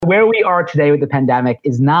where we are today with the pandemic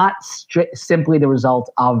is not simply the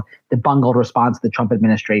result of the bungled response of the Trump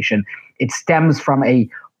administration. It stems from a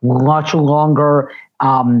much longer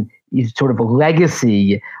sort of a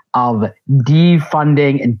legacy of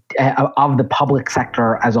defunding of the public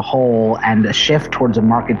sector as a whole, and a shift towards a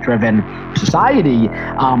market-driven society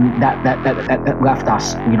that left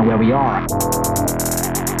us, where we are.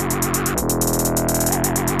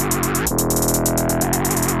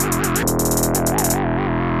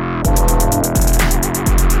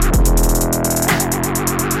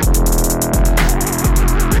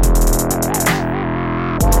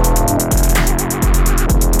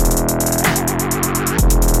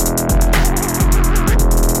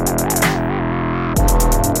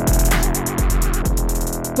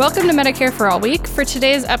 Welcome to Medicare for All Week. For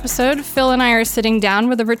today's episode, Phil and I are sitting down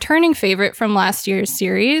with a returning favorite from last year's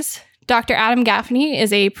series. Dr. Adam Gaffney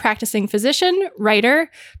is a practicing physician, writer,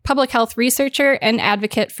 public health researcher, and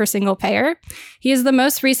advocate for single payer. He is the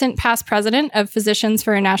most recent past president of Physicians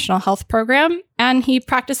for a National Health Program, and he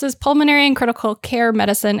practices pulmonary and critical care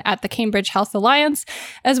medicine at the Cambridge Health Alliance,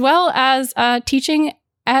 as well as teaching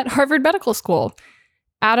at Harvard Medical School.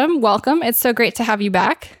 Adam, welcome. It's so great to have you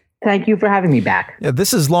back. Thank you for having me back. Yeah,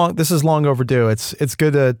 this is long overdue. It's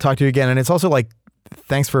good to talk to you again. And it's also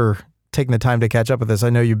thanks for taking the time to catch up with us.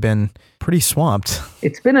 I know you've been pretty swamped.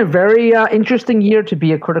 It's been a very interesting year to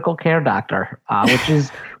be a critical care doctor,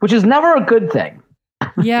 which is never a good thing.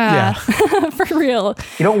 Yeah. For real.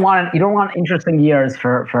 You don't want interesting years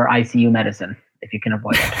for ICU medicine if you can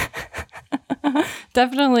avoid it.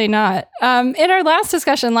 Definitely not. In our last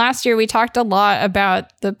discussion last year, we talked a lot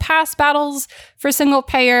about the past battles for single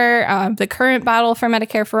payer, the current battle for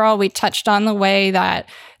Medicare for All. We touched on the way that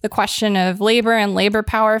the question of labor and labor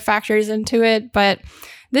power factors into it. But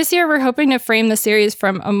this year, we're hoping to frame the series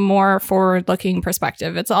from a more forward-looking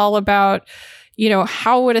perspective. It's all about,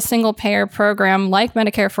 how would a single payer program like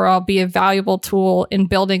Medicare for All be a valuable tool in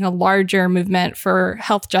building a larger movement for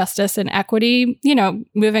health justice and equity,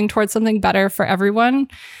 moving towards something better for everyone.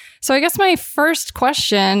 So I guess my first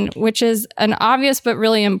question, which is an obvious but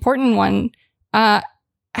really important one, how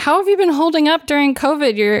have you been holding up during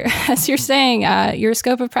COVID? As you're saying, your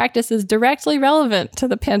scope of practice is directly relevant to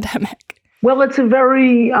the pandemic. Well, it's a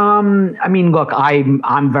very, look,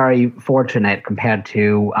 I'm very fortunate compared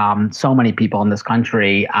to so many people in this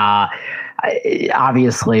country.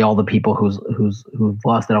 Obviously, all the people who've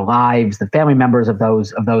lost their lives, the family members of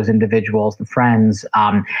those individuals, the friends,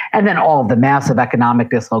 and then all of the massive economic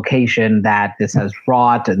dislocation that this has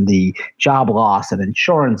wrought, and the job loss and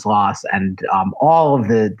insurance loss, and all of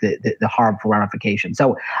the harmful ramifications.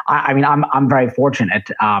 So, I'm very fortunate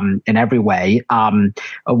in every way.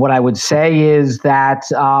 What I would say is that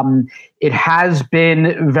it has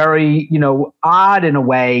been very, odd in a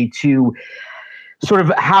way to sort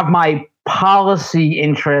of have my policy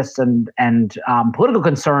interests and political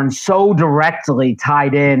concerns so directly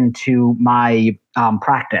tied into my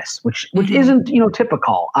practice, which isn't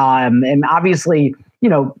typical. And obviously,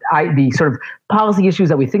 the sort of policy issues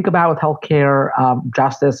that we think about with healthcare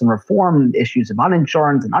justice and reform, issues of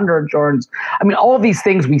uninsurance and underinsurance. All of these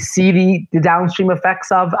things we see the downstream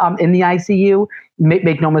effects of in the ICU.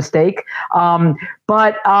 Make no mistake,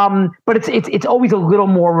 but it's always a little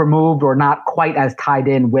more removed, or not quite as tied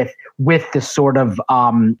in with the sort of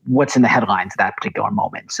what's in the headlines at that particular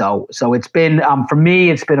moment. So it's been for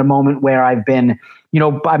me, it's been a moment where I've been,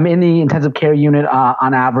 I'm in the intensive care unit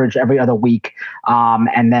on average every other week,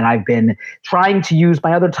 and then I've been trying to use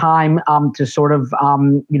my other time to sort of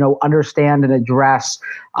understand and address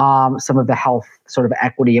some of the health sort of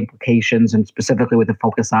equity implications, and specifically with the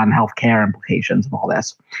focus on healthcare implications of all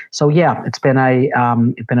this. So yeah, it's been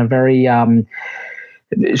a very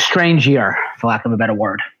strange year, for lack of a better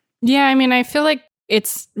word. Yeah, I feel like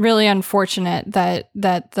it's really unfortunate that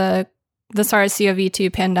the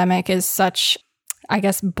SARS-CoV-2 pandemic is such, I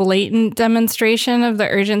guess, blatant demonstration of the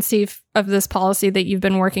urgency of this policy that you've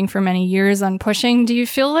been working for many years on pushing. Do you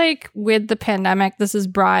feel like with the pandemic, this has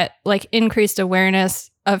brought increased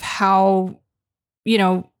awareness of how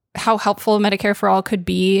helpful Medicare for All could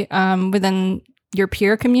be within your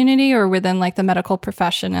peer community, or within the medical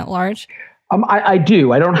profession at large? I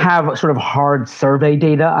do. I don't have sort of hard survey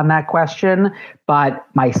data on that question, but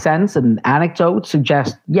my sense and anecdotes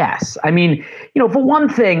suggest yes. I mean, for one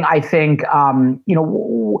thing, I think,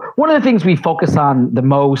 one of the things we focus on the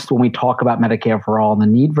most when we talk about Medicare for All and the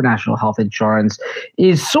need for national health insurance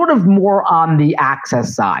is sort of more on the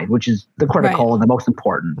access side, which is the critical and the most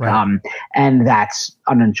important. Right. And that's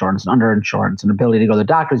uninsurance and underinsurance and ability to go to the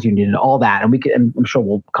doctor's union and all that. And I'm sure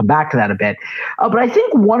we'll come back to that a bit. But I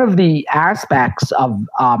think one of the aspects of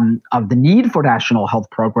the need for national health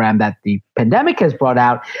program that the pandemic has brought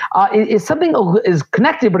out is something is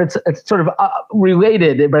connected, but it's sort of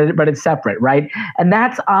related, but it's separate, right? And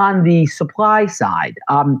that's on the supply side.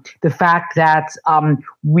 The fact that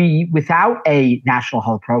without a national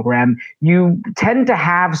health program, you tend to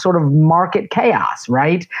have sort of market chaos,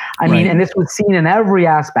 right? I mean, and this was seen in every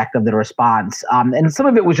aspect of the response. And some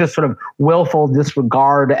of it was just sort of willful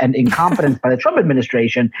disregard and incompetence by the Trump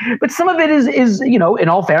administration. But some of it is, in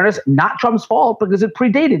all fairness, not Trump's fault because it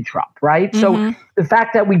predated Trump, right? So the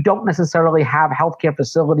fact that we don't necessarily have healthcare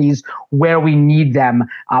facilities where we need them,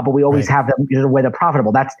 but we always have them where they're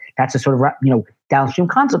profitable. That's a sort of, downstream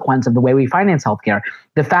consequence of the way we finance healthcare.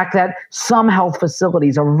 The fact that some health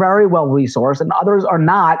facilities are very well resourced and others are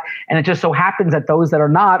not, and it just so happens that those that are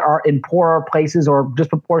not are in poorer places or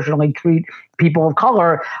disproportionately treat people of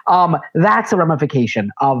color, that's a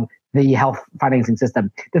ramification of the health financing system.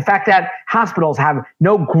 The fact that hospitals have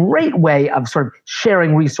no great way of sort of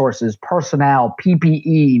sharing resources, personnel,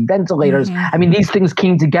 PPE, ventilators. I mean, these things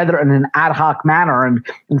came together in an ad hoc manner. And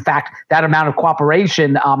in fact, that amount of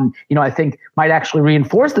cooperation, I think might actually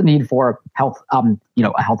reinforce the need for health,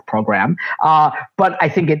 a health program. But I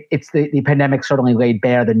think it's the pandemic certainly laid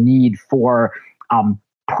bare the need for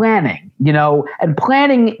planning, and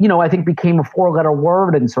planning, I think became a 4-letter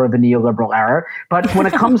word in sort of the neoliberal era. But when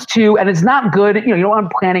it comes to, and it's not good, you don't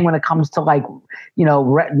want planning when it comes to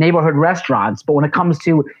neighborhood restaurants, but when it comes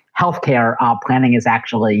to healthcare, planning is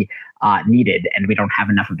actually needed, and we don't have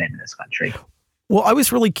enough of it in this country. Well, I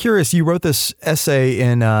was really curious. You wrote this essay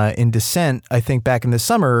in Dissent, I think, back in the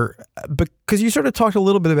summer, because you sort of talked a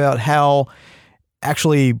little bit about how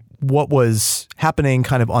actually what was happening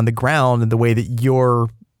kind of on the ground and the way that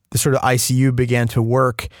the sort of ICU began to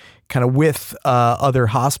work kind of with other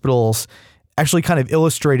hospitals actually kind of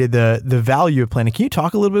illustrated the value of planning. Can you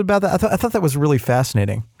talk a little bit about that? I thought that was really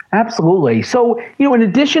fascinating. Absolutely. So, in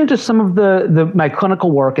addition to some of my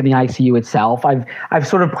clinical work in the ICU itself, I've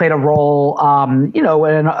sort of played a role, in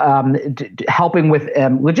helping with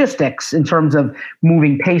logistics in terms of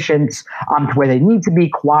moving patients to where they need to be,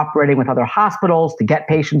 cooperating with other hospitals to get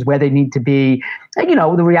patients where they need to be. And,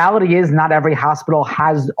 the reality is not every hospital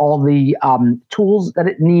has all the tools that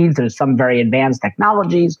it needs. There's some very advanced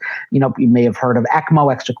technologies. You may have heard of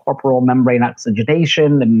ECMO, extracorporeal membrane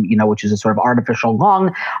oxygenation, and which is a sort of artificial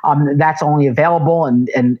lung. That's only available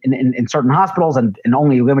in certain hospitals and in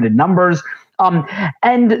only limited numbers.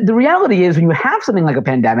 And the reality is when you have something like a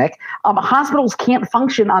pandemic, hospitals can't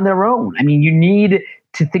function on their own. I mean, you need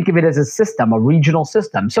to think of it as a system, a regional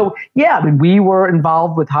system. So, we were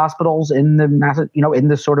involved with hospitals in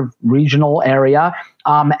the sort of regional area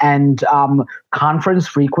and conference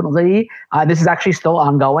frequently. This is actually still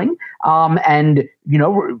ongoing. And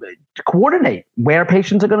to coordinate where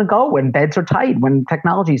patients are going to go when beds are tight, when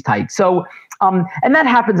technology is tight. So, and that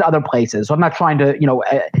happens other places. So I'm not trying to,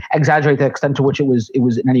 exaggerate the extent to which it was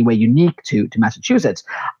in any way unique to Massachusetts.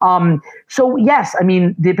 So yes, I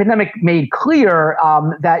mean, the pandemic made clear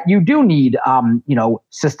that you do need,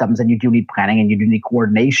 systems, and you do need planning, and you do need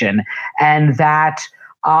coordination, and that,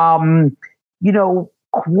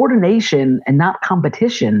 coordination and not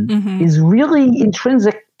competition is really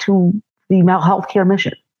intrinsic to the healthcare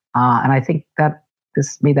mission. And I think that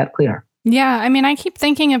this made that clear. Yeah. I mean, I keep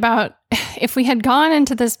thinking about if we had gone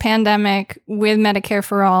into this pandemic with Medicare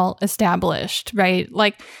for All established, right?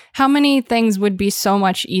 Like how many things would be so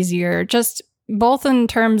much easier, just both in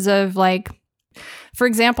terms of for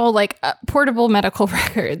example, portable medical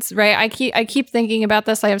records, right? I keep thinking about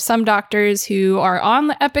this. I have some doctors who are on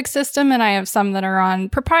the Epic system and I have some that are on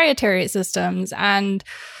proprietary systems. And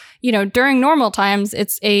during normal times,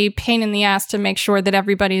 it's a pain in the ass to make sure that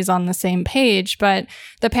everybody's on the same page. But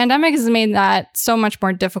the pandemic has made that so much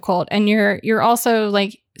more difficult. And you're also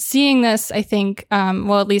seeing this, I think,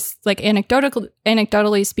 at least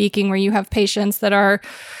anecdotally speaking, where you have patients that are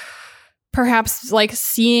perhaps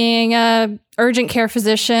seeing a urgent care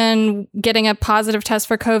physician, getting a positive test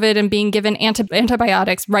for COVID and being given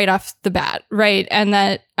antibiotics right off the bat, right? And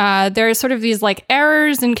that there are sort of these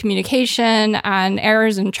errors in communication and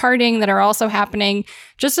errors in charting that are also happening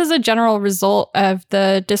just as a general result of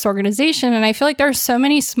the disorganization. And I feel like there are so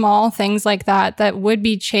many small things like that would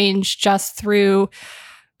be changed just through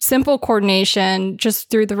simple coordination just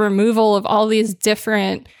through the removal of all these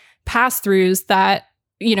different pass-throughs that,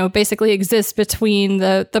 you know, basically exist between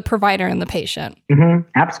the provider and the patient. Mm-hmm.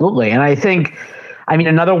 Absolutely. And I think,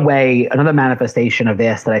 another manifestation of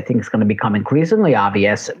this that I think is going to become increasingly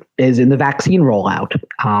obvious is in the vaccine rollout.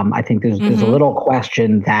 I think there's a little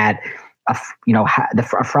question that,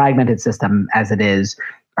 a fragmented system as it is,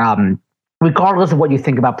 regardless of what you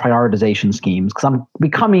think about prioritization schemes,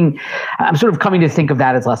 because I'm sort of coming to think of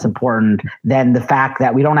that as less important than the fact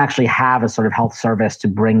that we don't actually have a sort of health service to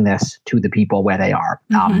bring this to the people where they are.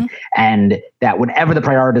 And that whatever the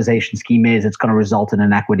prioritization scheme is, it's going to result in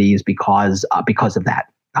inequities because of that.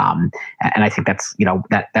 And I think that's,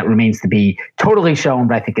 that remains to be totally shown,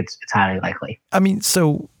 but I think it's highly likely.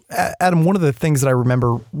 So Adam, one of the things that I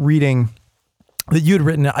remember reading that you had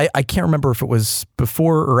written, I can't remember if it was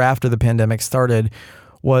before or after the pandemic started,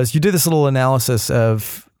 was you did this little analysis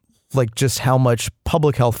of like just how much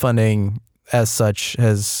public health funding as such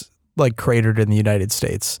has like cratered in the United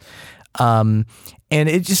States. And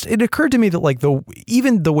it occurred to me that like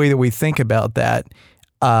even the way that we think about that,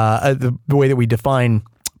 the way that we define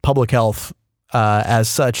public health as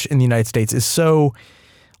such in the United States is so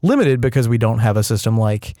limited because we don't have a system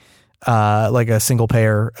like a single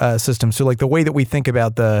payer system. So like the way that we think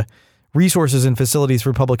about the resources and facilities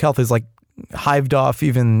for public health is like hived off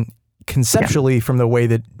even conceptually from the way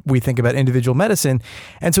that we think about individual medicine.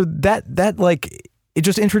 And so that like, it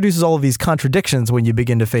just introduces all of these contradictions when you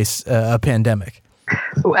begin to face a pandemic.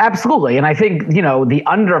 Absolutely. And I think, the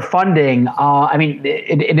underfunding,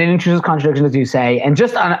 it introduces contradictions, as you say, and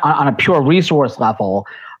just on a pure resource level,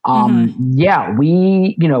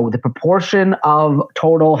 the proportion of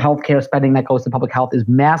total healthcare spending that goes to public health is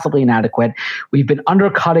massively inadequate. We've been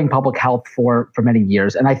undercutting public health for many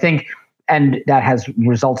years. And I think, and that has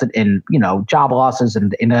resulted in, job losses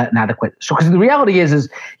and inadequate. So, because the reality is,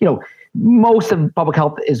 most of public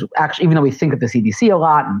health is actually, even though we think of the CDC a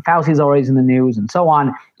lot and Fauci's always in the news and so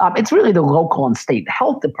on, it's really the local and state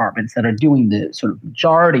health departments that are doing the sort of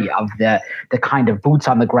majority of the kind of boots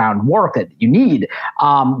on the ground work that you need,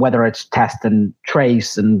 whether it's test and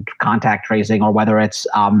trace and contact tracing, or whether it's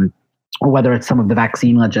some of the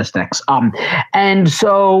vaccine logistics. And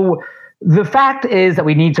so the fact is that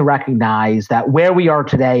we need to recognize that where we are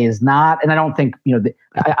today is not, and I don't think,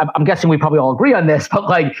 I'm guessing we probably all agree on this, but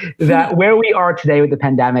like that where we are today with the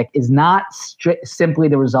pandemic is not simply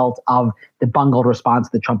the result of the bungled response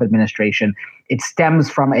of the Trump administration. It stems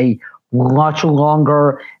from a much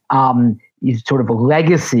longer sort of a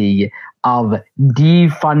legacy of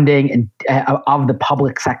defunding and of the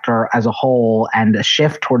public sector as a whole, and a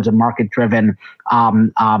shift towards a market-driven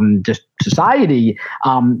just society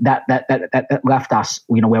that left us,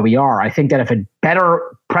 where we are. I think that if a better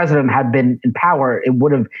president had been in power, it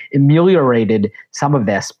would have ameliorated some of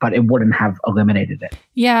this, but it wouldn't have eliminated it.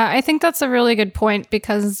 Yeah, I think that's a really good point,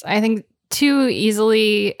 because I think too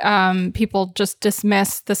easily people just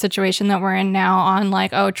dismiss the situation that we're in now on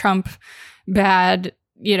like, oh, Trump bad,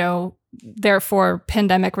 therefore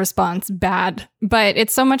pandemic response bad. But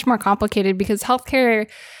it's so much more complicated, because healthcare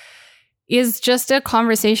is just a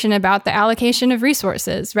conversation about the allocation of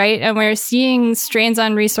resources, right? And we're seeing strains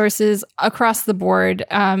on resources across the board,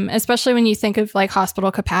 especially when you think of like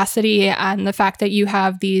hospital capacity and the fact that you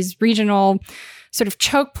have these regional sort of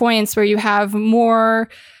choke points where you have more,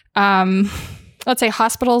 let's say,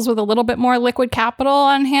 hospitals with a little bit more liquid capital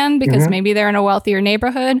on hand because maybe they're in a wealthier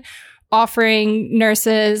neighborhood, offering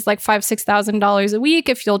nurses like $5,000-$6,000 a week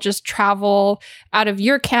if you'll just travel out of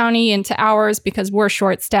your county into ours because we're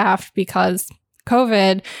short-staffed because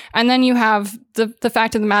COVID. And then you have the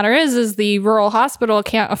fact of the matter is the rural hospital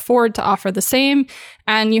can't afford to offer the same.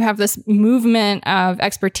 And you have this movement of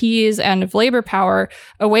expertise and of labor power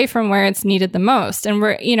away from where it's needed the most. And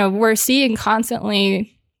we're seeing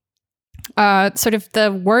constantly sort of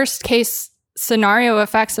the worst case scenario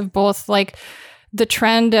effects of both like the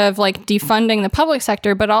trend of like defunding the public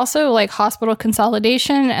sector, but also like hospital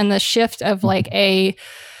consolidation and the shift of like a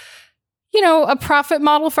profit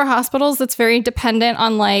model for hospitals that's very dependent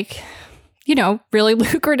on like, really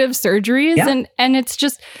lucrative surgeries. Yeah. And it's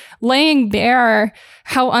just laying bare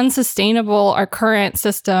how unsustainable our current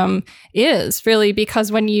system is, really,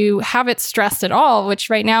 because when you have it stressed at all, which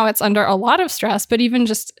right now it's under a lot of stress, but even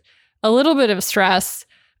just a little bit of stress,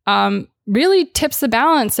 really tips the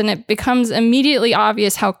balance, and it becomes immediately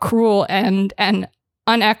obvious how cruel and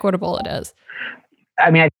unequitable it is.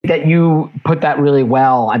 I mean, I think that you put that really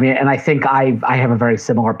well. I mean, and I think I have a very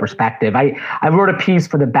similar perspective. I wrote a piece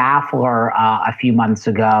for the Baffler a few months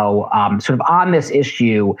ago, sort of on this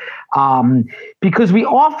issue, because we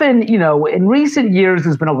often, in recent years,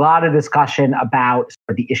 there's been a lot of discussion about sort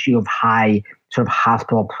of the issue of high sort of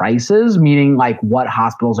hospital prices, meaning like what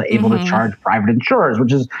hospitals are able to charge private insurers,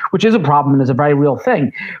 which is a problem and is a very real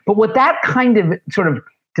thing. But what that kind of sort of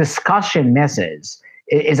discussion misses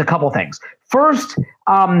is a couple things. First,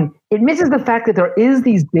 it misses the fact that there is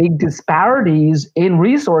these big disparities in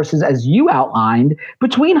resources, as you outlined,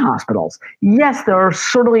 between hospitals. Yes, there are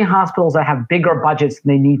certainly hospitals that have bigger budgets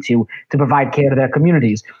than they need to provide care to their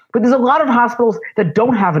communities. But there's a lot of hospitals that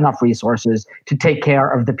don't have enough resources to take care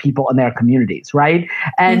of the people in their communities, right?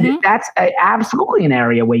 And that's absolutely an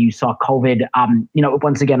area where you saw COVID,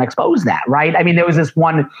 once again expose that, right? I mean, there was this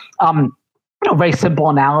one very simple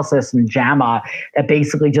analysis in JAMA that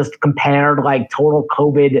basically just compared like total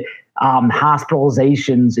COVID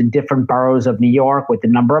hospitalizations in different boroughs of New York with the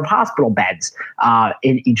number of hospital beds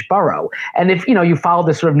in each borough. And if you follow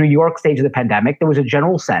the sort of New York stage of the pandemic, there was a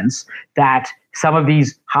general sense that some of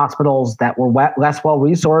these hospitals that were less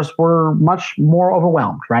well-resourced were much more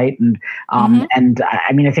overwhelmed, right? And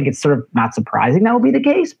I mean, I think it's sort of not surprising that will be the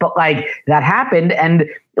case, but like that happened. And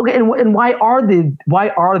okay, and why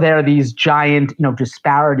are there these giant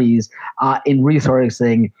disparities in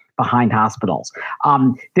resourcing behind hospitals?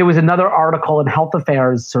 There was another article in Health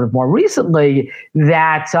Affairs sort of more recently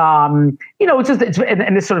that, and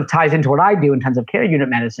this sort of ties into what I do, intensive care unit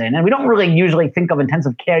medicine. And we don't really usually think of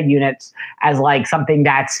intensive care units as like something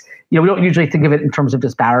that's, we don't usually think of it in terms of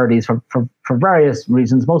disparities for various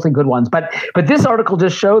reasons, mostly good ones. But this article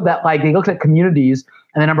just showed that like they looked at communities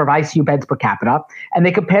and the number of ICU beds per capita, and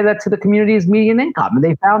they compared that to the community's median income. And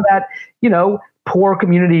they found that, poor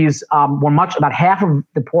communities about half of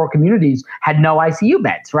the poor communities had no ICU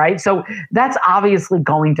beds, right? So that's obviously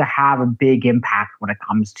going to have a big impact when it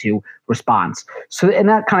comes to response. So, and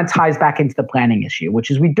that kind of ties back into the planning issue, which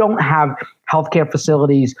is we don't have healthcare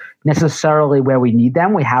facilities necessarily where we need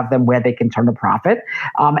them. We have them where they can turn a profit.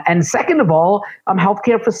 And second of all,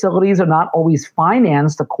 healthcare facilities are not always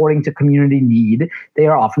financed according to community need. They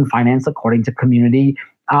are often financed according to community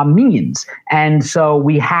means. And so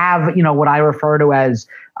we have, what I refer to as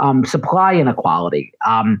supply inequality,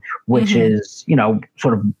 which is,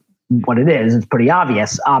 sort of what it is. It's pretty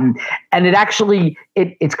obvious. And it actually,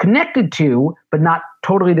 it's connected to, but not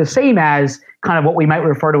totally the same as kind of what we might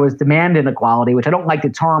refer to as demand inequality, which I don't like the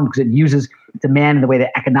term because it uses demand in the way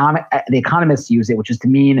that the economists use it, which is to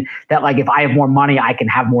mean that like if I have more money, I can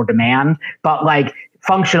have more demand. But like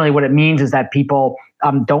functionally what it means is that people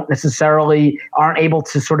aren't able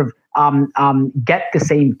to sort of get the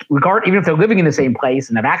same regard, even if they're living in the same place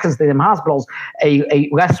and have access to the same hospitals. A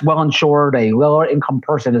less well-insured, a lower income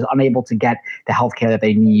person is unable to get the healthcare that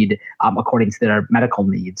they need according to their medical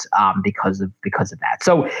needs because of that.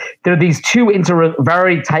 So there are these two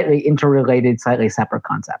very tightly interrelated, slightly separate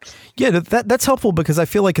concepts. Yeah, that's helpful because I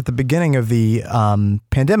feel like at the beginning of the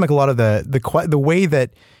pandemic, a lot of the way that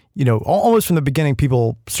almost from the beginning,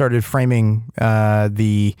 people started framing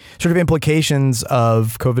the sort of implications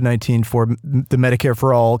of COVID-19 for the Medicare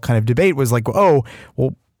for All kind of debate was like, oh,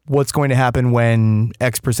 well, what's going to happen when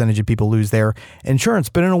X percentage of people lose their insurance?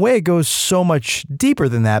 But in a way, it goes so much deeper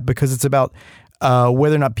than that because it's about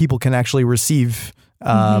whether or not people can actually receive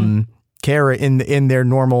care in their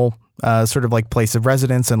normal sort of like place of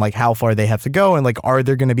residence and like how far they have to go and like are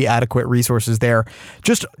there going to be adequate resources there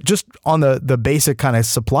just on the basic kind of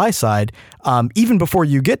supply side, even before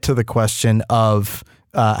you get to the question of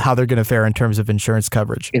how they're going to fare in terms of insurance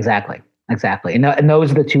coverage. Exactly. And those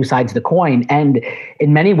are the two sides of the coin. And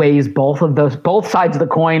in many ways, both sides of the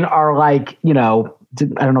coin are like, I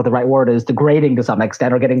don't know what the right word is, degrading to some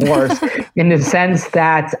extent or getting worse in the sense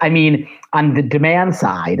that, I mean, on the demand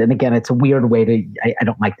side, and again, it's a weird way to, I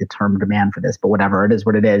don't like the term demand for this, but whatever, it is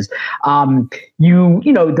what it is.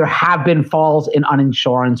 There have been falls in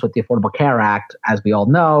uninsurance with the Affordable Care Act, as we all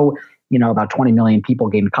know, about 20 million people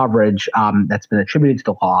gained coverage that's been attributed to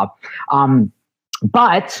the law.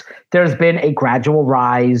 But there's been a gradual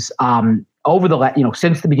rise over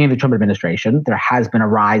since the beginning of the Trump administration. There has been a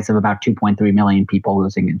rise of about 2.3 million people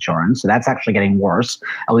losing insurance. So that's actually getting worse,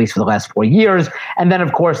 at least for the last 4 years. And then,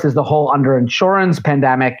 of course, there's the whole underinsurance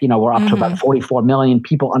pandemic. We're up to about 44 million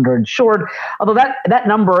people underinsured. Although that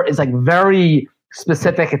number is like very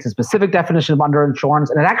specific. It's a specific definition of underinsurance,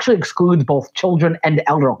 and it actually excludes both children and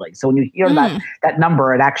elderly. So when you hear that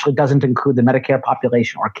number, it actually doesn't include the Medicare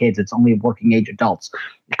population or kids. It's only working age adults.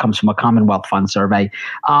 It comes from a Commonwealth Fund survey.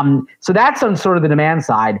 So that's on sort of the demand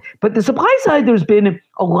side. But the supply side, there's been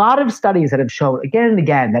a lot of studies that have shown again and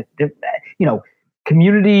again that,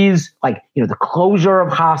 communities like, the closure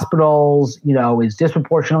of hospitals, is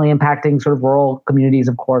disproportionately impacting sort of rural communities.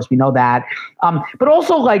 Of course, we know that. But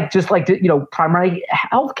also primary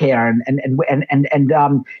healthcare and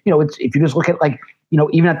it's, if you just look at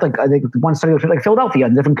even at I think one study was like Philadelphia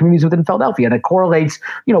and different communities within Philadelphia, and it correlates,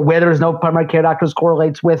 where there's no primary care doctors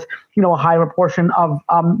correlates with, a high proportion of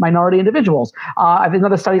minority individuals. I think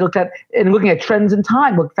another study looking at trends in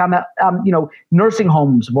time, found that, nursing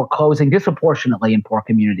homes were closing disproportionately in poor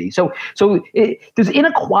communities. So there's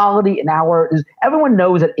inequality everyone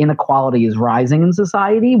knows that inequality is rising in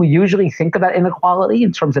society. We usually think of that inequality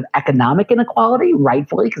in terms of economic inequality,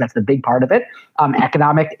 rightfully, because that's the big part of it.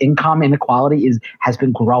 Economic income inequality has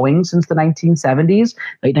been growing since the late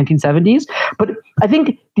 1970s. But I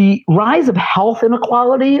think the rise of health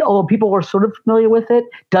inequality, although people are sort of familiar with it,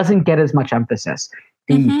 doesn't get as much emphasis.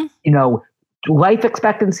 Life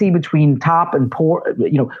expectancy between top and poor,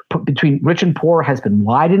 between rich and poor has been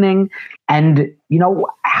widening, and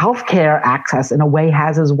healthcare access in a way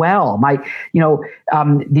has as well. My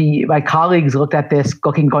colleagues looked at this,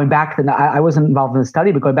 going back to I wasn't involved in the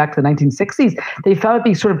study, but going back to the 1960s, they found that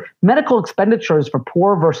these sort of medical expenditures for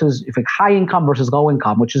poor versus high income versus low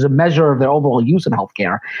income, which is a measure of their overall use of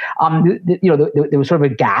healthcare, there was sort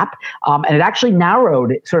of a gap, and it actually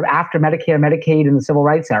narrowed sort of after Medicare, Medicaid, and the Civil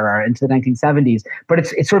Rights era into the 1970s. But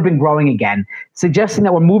it's sort of been growing again, suggesting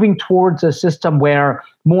that we're moving towards a system where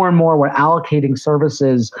more and more we're allocating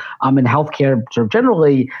services in healthcare sort of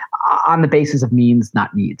generally on the basis of means,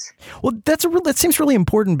 not needs. Well, that seems really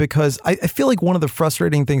important, because I feel like one of the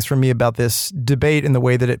frustrating things for me about this debate and the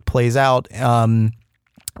way that it plays out,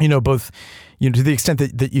 both to the extent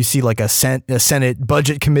that you see like a Senate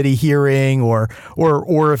Budget Committee hearing or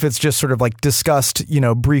if it's just sort of like discussed,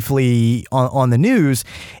 briefly on the news,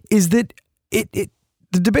 is that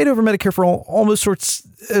the debate over Medicare for All almost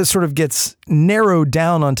sort of gets narrowed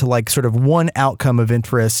down onto like sort of one outcome of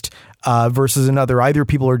interest versus another. Either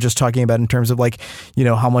people are just talking about in terms of like,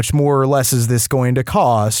 how much more or less is this going to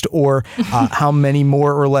cost, or how many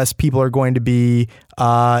more or less people are going to be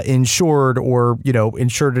insured or,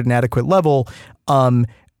 insured at an adequate level.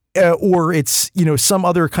 Or it's, some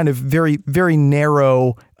other kind of very, very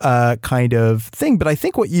narrow kind of thing. But I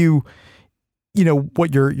think what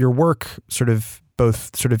what your work sort of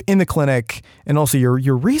both sort of in the clinic and also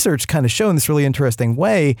your research kind of show in this really interesting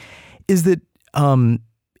way is that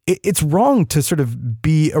it's wrong to sort of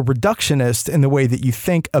be a reductionist in the way that you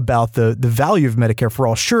think about the value of Medicare for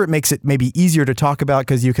All. Sure, it makes it maybe easier to talk about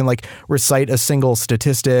because you can like recite a single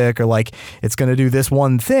statistic or like it's going to do this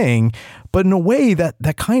one thing. But in a way that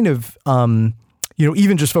kind of,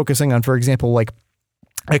 even just focusing on, for example, like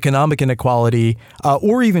economic inequality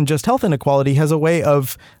or even just health inequality has a way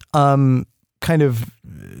of kind of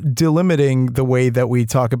delimiting the way that we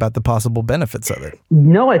talk about the possible benefits of it.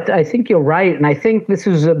 No, I think you're right. And I think this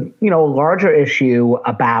is a larger issue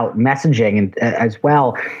about messaging and, as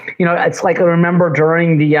well. It's like I remember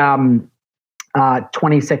during the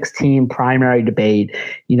 2016 primary debate,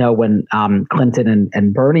 when Clinton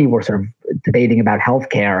and Bernie were sort of debating about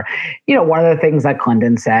healthcare, one of the things that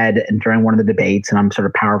Clinton said during one of the debates, and I'm sort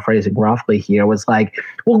of paraphrasing roughly here, was like,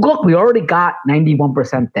 well, look, we already got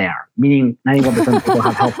 91% there, meaning 91% of people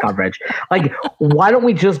have health coverage. Like, why don't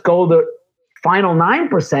we just go the final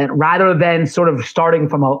 9% rather than sort of starting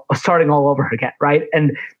all over again, right?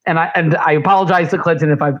 And I apologize to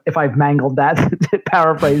Clinton if I've mangled that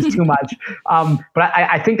paraphrase too much, but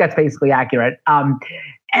I think that's basically accurate.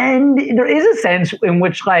 And there is a sense in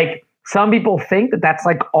which like some people think that that's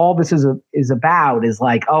like all this is about is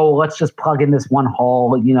like, oh, let's just plug in this one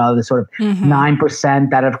hole, the sort of 9%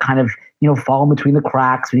 that have kind of fallen between the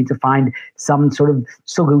cracks. We need to find some sort of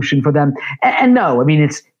solution for them. And no, I mean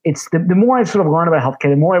it's the more I sort of learn about healthcare,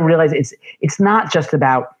 the more I realize it's not just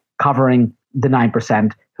about covering the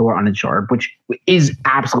 9% who are uninsured, which is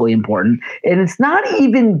absolutely important. And it's not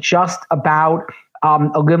even just about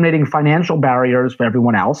eliminating financial barriers for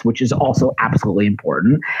everyone else, which is also absolutely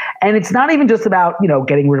important. And it's not even just about,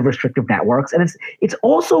 getting rid of restrictive networks. And it's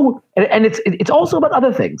also about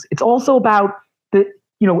other things. It's also about the,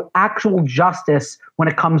 actual justice when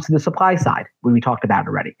it comes to the supply side, when we talked about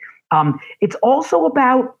already. It's also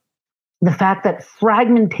about the fact that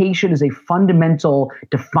fragmentation is a fundamental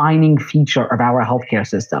defining feature of our healthcare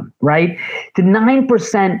system, right? The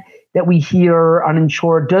 9% that we hear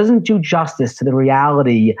uninsured doesn't do justice to the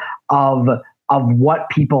reality of what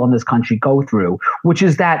people in this country go through, which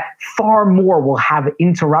is that far more will have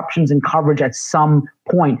interruptions in coverage at some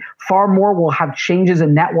point. Far more will have changes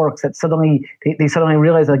in networks that suddenly they suddenly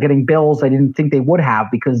realize they're getting bills they didn't think they would have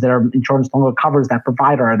because their insurance no longer covers that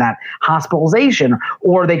provider or that hospitalization,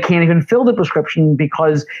 or they can't even fill the prescription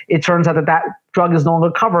because it turns out that drug is no longer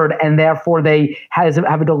covered, and therefore they have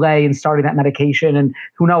a delay in starting that medication, and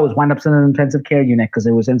who knows, wind up in an intensive care unit because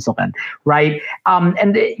it was insulin, right?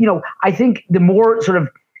 I think the more sort of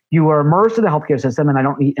you are immersed in the healthcare system, and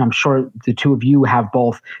I'm sure the two of you have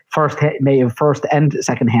both first and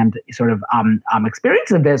secondhand sort of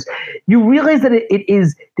experience of this. You realize that it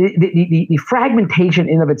is the fragmentation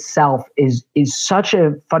in of itself is such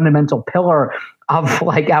a fundamental pillar of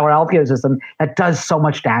like our healthcare system that does so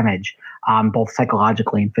much damage, both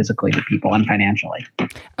psychologically and physically to people and financially.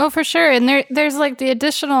 Oh, for sure. And there's like the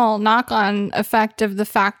additional knock-on effect of the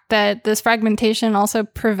fact that this fragmentation also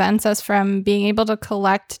prevents us from being able to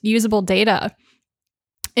collect usable data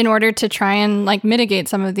in order to try and like mitigate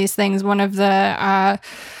some of these things. One of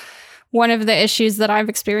the issues that I've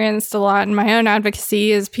experienced a lot in my own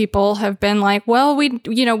advocacy is people have been like, well, we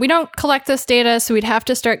don't collect this data, so we'd have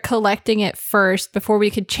to start collecting it first before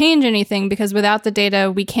we could change anything, because without the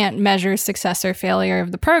data, we can't measure success or failure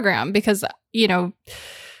of the program. Because, and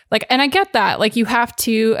I get that, like, you have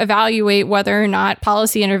to evaluate whether or not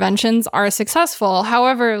policy interventions are successful.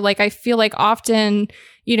 However, like, I feel like often,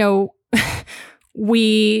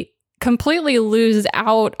 we completely lose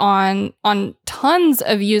out on tons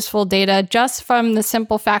of useful data just from the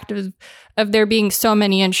simple fact of there being so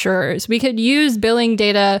many insurers. We could use billing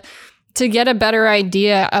data to get a better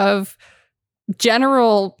idea of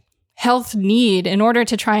general health need in order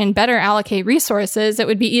to try and better allocate resources. It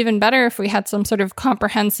would be even better if we had some sort of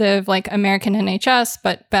comprehensive, like American NHS,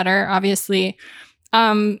 but better, obviously.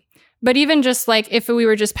 But even just like if we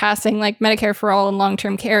were just passing like Medicare for all and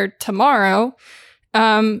long-term care tomorrow,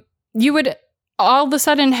 you would all of a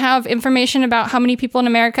sudden have information about how many people in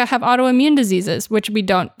America have autoimmune diseases, which we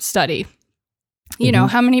don't study. You know,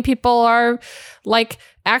 how many people are like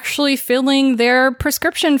actually filling their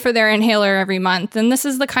prescription for their inhaler every month. And this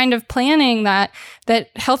is the kind of planning that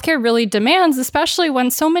healthcare really demands, especially when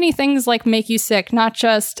so many things like make you sick, not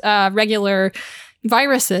just regular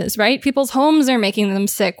viruses, right? People's homes are making them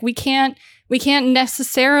sick. We can't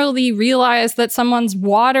necessarily realize that someone's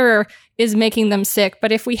water is making them sick.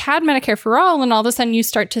 But if we had Medicare for all and all of a sudden you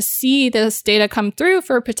start to see this data come through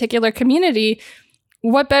for a particular community,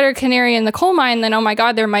 what better canary in the coal mine than, oh my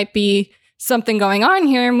God, there might be something going on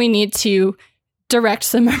here and we need to direct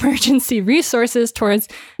some emergency resources towards,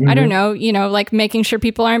 I don't know, like making sure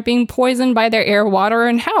people aren't being poisoned by their air, water,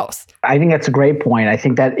 and house. I think that's a great point. I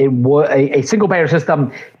think that a single payer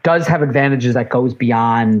system does have advantages that goes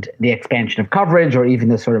beyond the expansion of coverage or even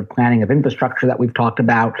the sort of planning of infrastructure that we've talked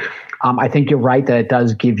about. I think you're right that it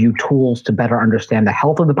does give you tools to better understand the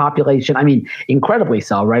health of the population. I mean, incredibly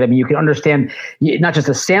so, right? I mean, you can understand not just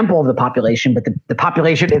a sample of the population, but the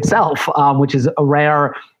population itself, which is a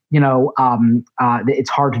rare, it's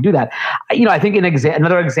hard to do that. I think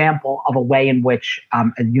another example of a way in which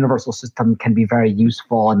a universal system can be very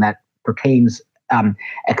useful and that pertains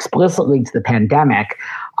explicitly to the pandemic.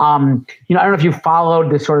 I don't know if you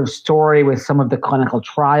followed this sort of story with some of the clinical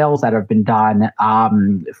trials that have been done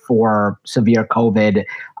for severe COVID.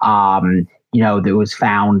 That was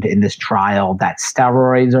found in this trial that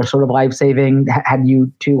steroids are sort of life-saving. Have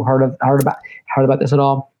you two heard about this at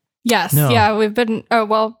all? Yes. No. Yeah, we've been,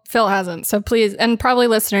 Phil hasn't. So please, and probably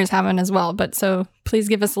listeners haven't as well, but so please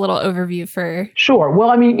give us a little overview for. Sure.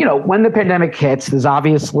 Well, I mean, when the pandemic hits, there's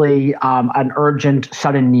obviously an urgent,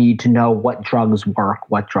 sudden need to know what drugs work,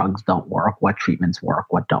 what drugs don't work, what treatments work,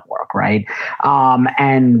 what don't work, right?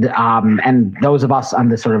 And those of us on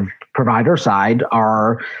the sort of provider side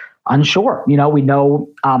are unsure. We know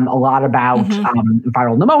a lot about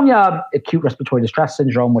viral pneumonia, acute respiratory distress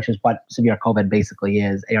syndrome, which is what severe COVID basically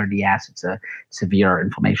is, ARDS. It's a severe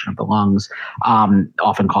inflammation of the lungs,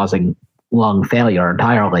 often causing lung failure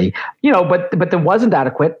entirely. But there wasn't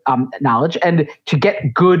adequate knowledge. And to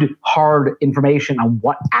get good, hard information on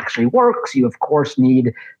what actually works, you, of course,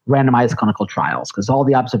 need randomized clinical trials because all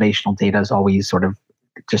the observational data is always sort of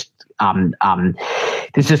just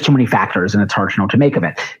there's just too many factors and it's hard to know what to make of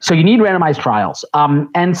it. So you need randomized trials.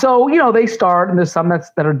 And so, they start and there's some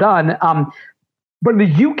that are done. But in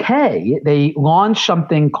the UK, they launched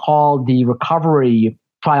something called the Recovery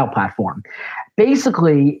Trial Platform.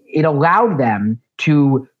 Basically, it allowed them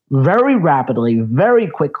to very rapidly, very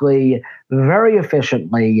quickly, very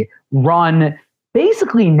efficiently run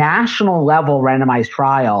basically national level randomized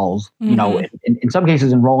trials, you know, in some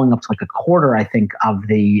cases enrolling up to like a quarter, I think, of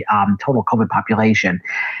the total COVID population.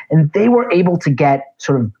 And they were able to get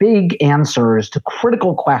sort of big answers to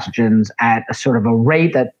critical questions at a sort of a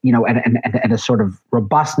rate that, you know, and a sort of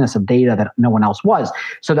robustness of data that no one else was.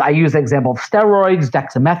 So I use the example of steroids.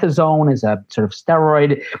 Dexamethasone is a sort of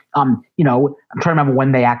steroid. You know, I'm trying to remember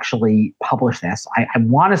when they actually published this. I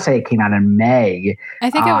want to say it came out in May. I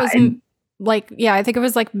think it was I think it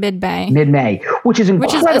was like mid-May, which is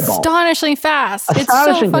incredible. Which is astonishingly fast. It's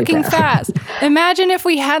so fucking fast. Imagine if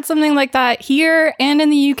we had something like that here and in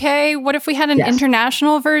the UK. What if we had an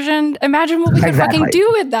international version? Imagine what we could fucking do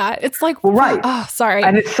with that. It's like, oh, sorry.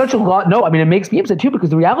 And it's such a lot. No, I mean, it makes me upset too, because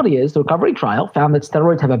the reality is the recovery trial found that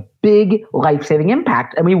steroids have a big life-saving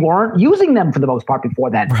impact, and we weren't using them for the most part before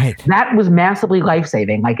that. Right. That was massively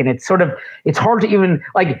life-saving. Like, and it's hard to even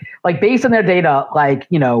like based on their data, like,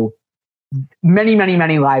 you know, many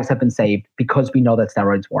lives have been saved because we know that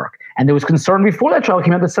steroids work. And there was concern before that trial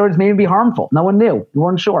came out that steroids may be harmful. No one knew. We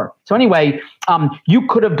weren't sure. So anyway, you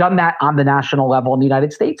could have done that on the national level in the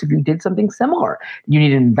United States if you did something similar. You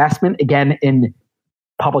need an investment, again, in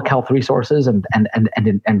public health resources and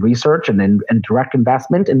research and direct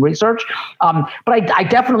investment in research. But I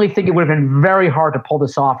definitely think it would have been very hard to pull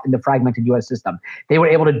this off in the fragmented U.S. system. They were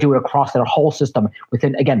able to do it across their whole system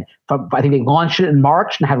within, again, I think they launched it in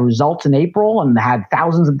March and had results in April and had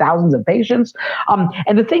thousands and thousands of patients.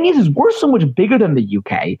 And the thing is we're so much bigger than the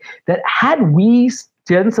UK that had we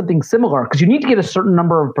done something similar, because you need to get a certain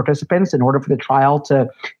number of participants in order for the trial to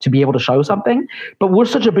be able to show something. But we're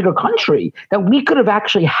such a bigger country that we could have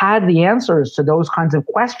actually had the answers to those kinds of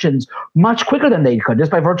questions much quicker than they could,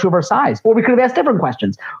 just by virtue of our size. Or we could have asked different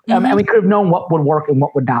questions, and we could have known what would work and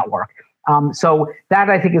what would not work. So that,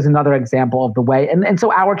 I think, is another example of the way. And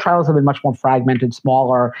so our trials have been much more fragmented,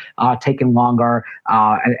 smaller, taken longer,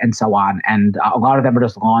 and so on. And a lot of them are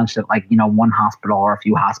just launched at, like, you know, one hospital or a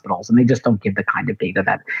few hospitals, and they just don't give the kind of data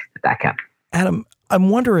that can. Adam, I'm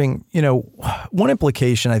wondering, you know, one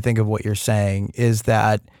implication I think of what you're saying is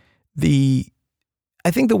that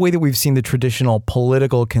I think the way that we've seen the traditional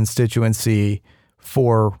political constituency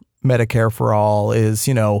for Medicare for All is,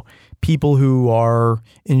 you know, people who are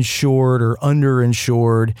insured or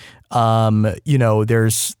underinsured. You know,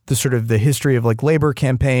 there's the sort of the history of like labor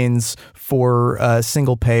campaigns for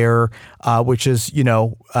single payer, which is, you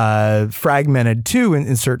know, fragmented too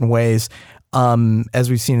in certain ways, as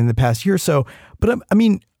we've seen in the past year or so. But I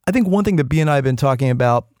mean, I think one thing that B and I have been talking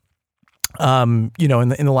about, you know, in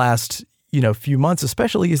the last, you know, few months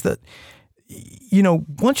especially, is that, you know,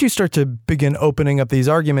 once you start to begin opening up these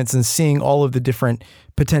arguments and seeing all of the different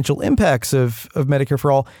potential impacts of Medicare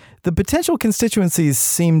for All, the potential constituencies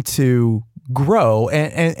seem to grow.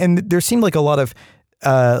 And there seem like a lot of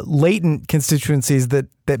latent constituencies that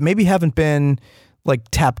maybe haven't been like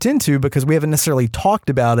tapped into because we haven't necessarily talked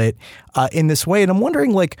about it in this way. And I'm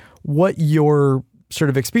wondering, like, what your sort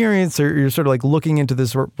of experience, or you're sort of like looking into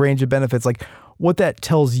this range of benefits, like what that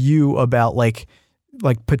tells you about like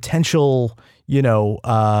potential, you know,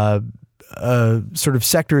 sort of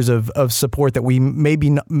sectors of support that we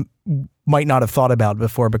might not have thought about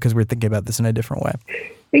before because we're thinking about this in a different way.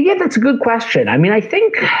 Yeah, that's a good question. I mean, I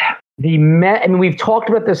think we've talked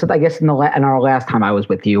about this, I guess, in our last time I was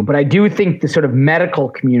with you, but I do think the sort of medical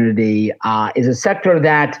community is a sector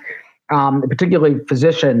that, particularly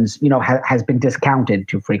physicians, you know, has been discounted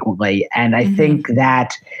too frequently. And I think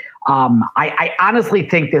that I honestly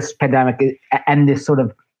think this pandemic and this sort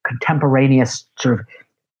of contemporaneous sort of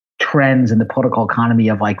trends in the political economy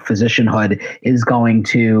of like physicianhood is going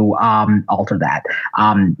to alter that.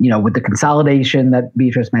 You know, with the consolidation that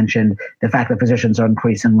Beatrice mentioned, the fact that physicians are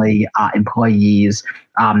increasingly employees,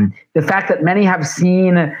 the fact that many have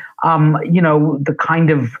seen, you know, the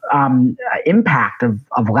kind of impact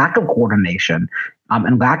of lack of coordination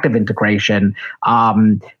and lack of integration,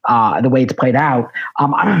 the way it's played out,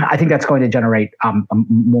 I think that's going to generate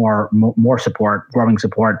more support, growing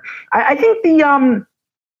support. I think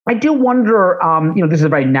I do wonder, you know, this is a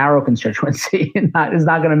very narrow constituency and it's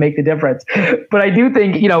not going to make the difference. But I do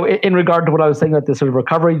think, you know, in regard to what I was saying about this sort of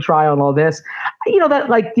recovery trial and all this, you know, that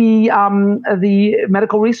like the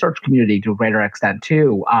medical research community to a greater extent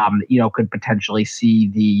too, you know, could potentially see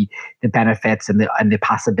the benefits and the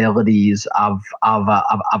possibilities of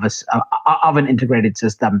an integrated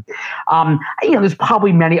system. You know, there's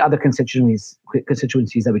probably many other constituencies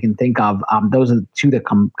that we can think of. Those are the two that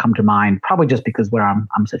come to mind, probably just because where I'm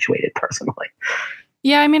situated personally.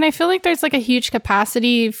 Yeah, I mean, I feel like there's like a huge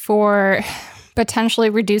capacity for potentially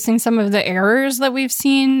reducing some of the errors that we've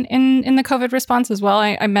seen in the COVID response as well.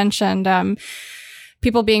 I mentioned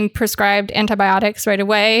people being prescribed antibiotics right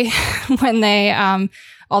away when they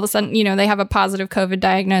all of a sudden, they have a positive COVID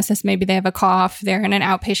diagnosis. Maybe they have a cough. They're in an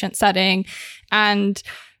outpatient setting. And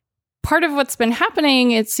part of what's been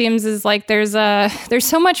happening, it seems, is like there's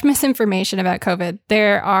so much misinformation about COVID.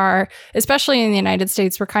 There are, especially in the United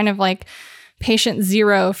States, we're kind of like patient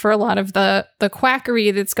zero for a lot of the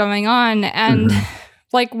quackery that's going on. And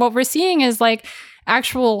like what we're seeing is like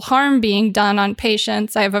actual harm being done on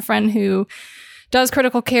patients. I have a friend who does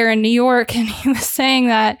critical care in New York, and he was saying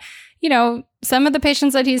that, some of the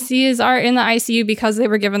patients that he sees are in the ICU because they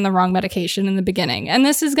were given the wrong medication in the beginning. And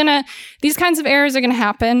these kinds of errors are going to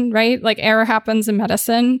happen, right? Like error happens in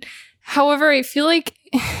medicine. However, I feel like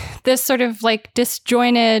this sort of like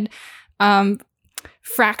disjointed,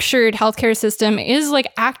 fractured healthcare system is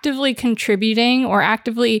like actively contributing or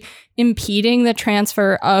actively impeding the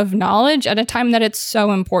transfer of knowledge at a time that it's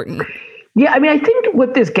so important. Yeah, I mean, I think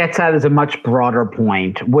what this gets at is a much broader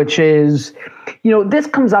point, which is, this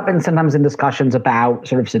comes up sometimes in discussions about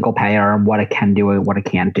sort of single payer and what it can do and what it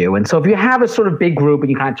can't do. And so if you have a sort of big group and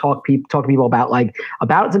you kind of talk to people about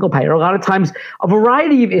single payer, a lot of times a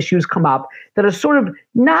variety of issues come up that are sort of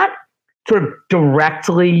not sort of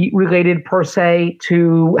directly related per se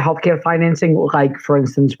to healthcare financing, like, for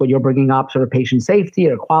instance, what you're bringing up, sort of patient safety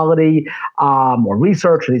or quality, or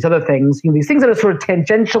research, or these other things, these things that are sort of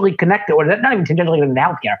tangentially connected, or not even tangentially connected to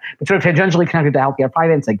healthcare, but sort of tangentially connected to healthcare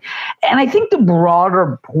financing. And I think the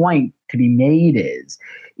broader point to be made is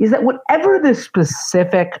that whatever the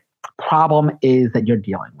specific problem is that you're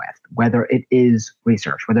dealing with, whether it is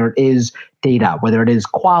research, whether it is data, whether it is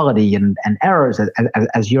quality and errors,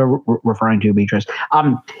 as you're referring to, Beatrice,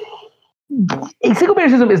 a single payer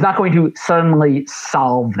system is not going to suddenly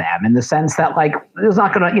solve them, in the sense that, like, there's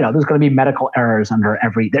going to be medical errors under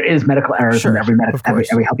there is medical errors under every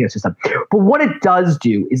healthcare system. But what it does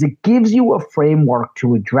do is it gives you a framework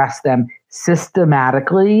to address them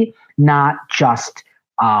systematically, not just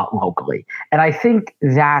locally. And I think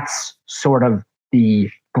that's sort of the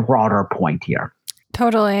broader point here.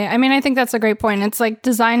 Totally. I mean, I think that's a great point. It's like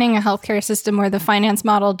designing a healthcare system where the finance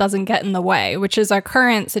model doesn't get in the way, which is our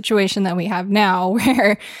current situation that we have now,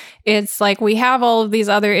 where it's like we have all of these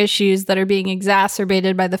other issues that are being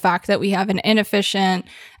exacerbated by the fact that we have an inefficient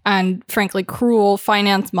and frankly cruel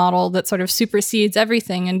finance model that sort of supersedes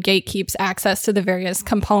everything and gatekeeps access to the various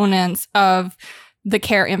components of the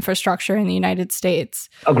care infrastructure in the United States.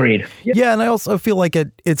 Agreed. Yeah, and I also feel like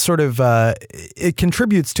it sort of it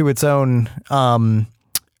contributes to its own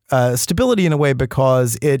stability in a way,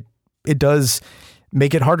 because it does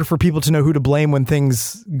make it harder for people to know who to blame when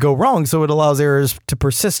things go wrong. So it allows errors to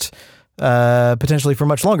persist potentially for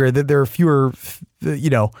much longer. That there are fewer,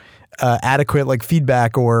 adequate like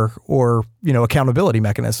feedback or accountability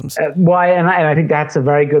mechanisms. And I think that's a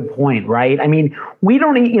very good point, right? I mean, we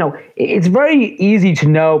don't, it's very easy to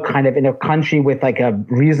know, kind of in a country with like a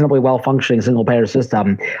reasonably well-functioning single payer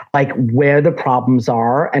system, like where the problems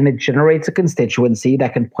are, and it generates a constituency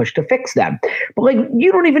that can push to fix them. But like,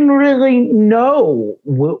 you don't even really know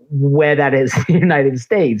where that is in the United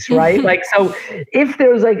States, right? Like, so if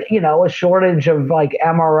there's like, a shortage of like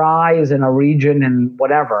MRIs in a region and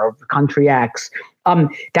whatever, country X,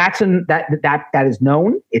 that is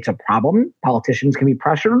known. It's a problem. Politicians can be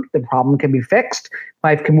pressured. The problem can be fixed.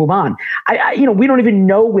 Life can move on. We don't even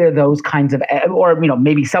know where those kinds of, or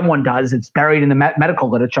maybe someone does. It's buried in the medical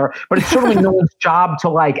literature, but it's certainly no one's job to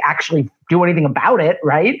like actually do anything about it,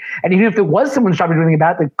 right? And even if there was someone's job to do anything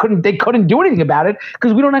about it, they couldn't do anything about it,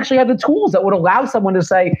 because we don't actually have the tools that would allow someone to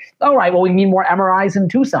say, all right, well, we need more MRIs in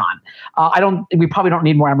Tucson. We probably don't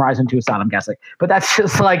need more MRIs in Tucson, I'm guessing, but that's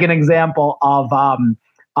just like an example of the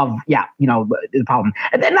problem.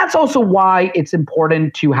 And that's also why it's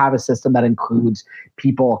important to have a system that includes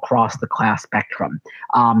people across the class spectrum.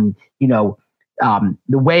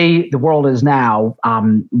 The way the world is now,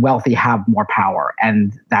 wealthy have more power,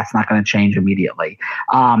 and that's not going to change immediately.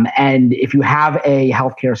 And if you have a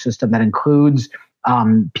healthcare system that includes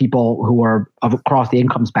people who are across the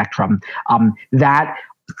income spectrum, that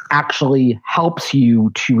actually helps you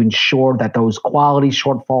to ensure that those quality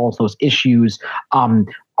shortfalls, those issues,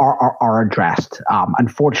 are addressed.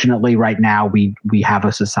 Unfortunately, right now we have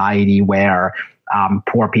a society where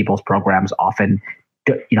poor people's programs often,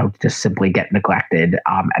 just simply get neglected,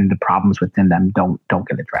 and the problems within them don't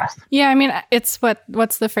get addressed. Yeah, I mean, it's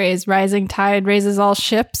what's the phrase? Rising tide raises all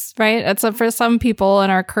ships, right? It's for some people in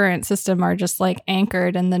our current system are just like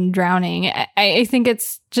anchored and then drowning. I think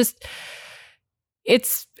it's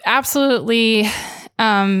absolutely,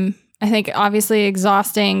 I think obviously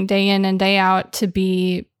exhausting day in and day out to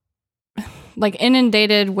be like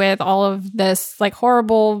inundated with all of this like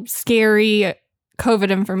horrible, scary COVID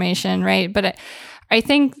information, right? But I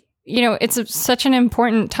think, it's such an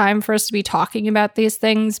important time for us to be talking about these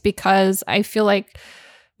things, because I feel like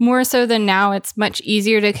more so than now, it's much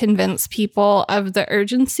easier to convince people of the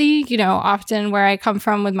urgency. Often where I come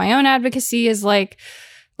from with my own advocacy is like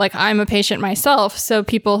I'm a patient myself. So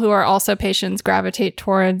people who are also patients gravitate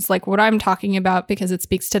towards like what I'm talking about because it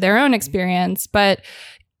speaks to their own experience. But,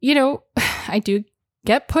 I do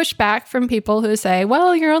get pushback from people who say,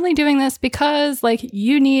 well, you're only doing this because like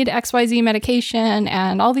you need XYZ medication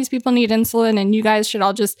and all these people need insulin and you guys should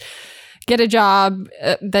all just get a job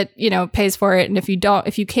that, pays for it. And if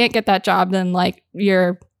you can't get that job, then like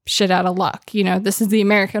you're shit out of luck. This is the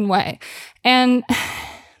American way. And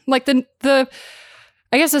like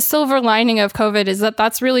I guess a silver lining of COVID is that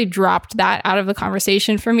that's really dropped that out of the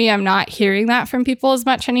conversation for me. I'm not hearing that from people as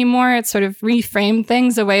much anymore. It's sort of reframed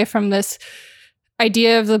things away from this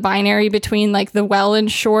idea of the binary between like the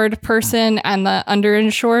well-insured person and the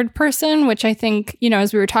underinsured person, which I think,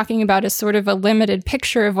 as we were talking about, is sort of a limited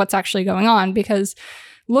picture of what's actually going on, because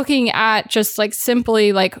looking at just like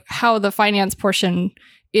simply like how the finance portion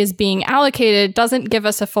is being allocated doesn't give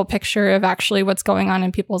us a full picture of actually what's going on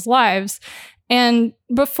in people's lives. And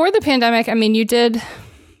before the pandemic, I mean, you did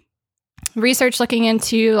research looking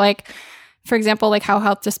into like, for example, like how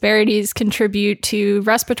health disparities contribute to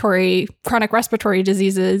chronic respiratory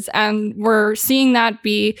diseases. And we're seeing that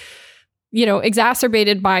be,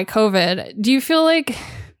 exacerbated by COVID. Do you feel like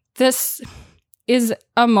this is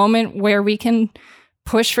a moment where we can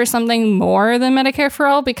push for something more than Medicare for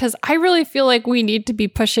All? Because I really feel like we need to be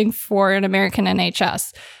pushing for an American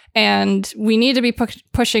NHS. And we need to be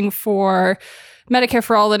pushing for Medicare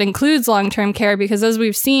for All that includes long-term care, because as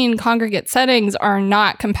we've seen, congregate settings are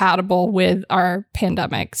not compatible with our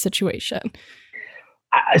pandemic situation.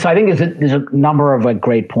 So I think there's a number of like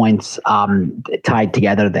great points tied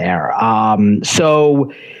together there.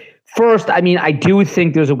 So first, I mean, I do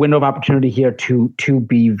think there's a window of opportunity here to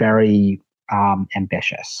be very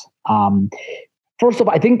ambitious. First of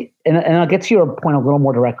all, I think, and I'll get to your point a little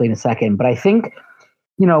more directly in a second, but I think,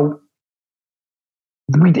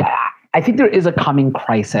 I think there is a coming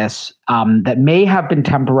crisis that may have been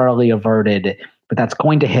temporarily averted, but that's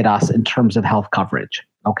going to hit us in terms of health coverage.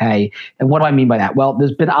 Okay. And what do I mean by that? Well,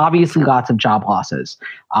 there's been obviously lots of job losses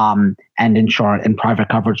and insurance and private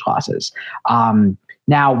coverage losses.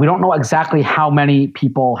 Now, we don't know exactly how many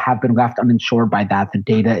people have been left uninsured by that. The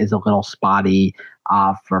data is a little spotty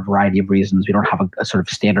for a variety of reasons. We don't have a sort of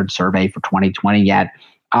standard survey for 2020 yet.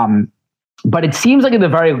 But it seems like at the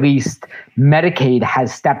very least, Medicaid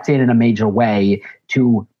has stepped in a major way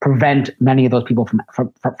to prevent many of those people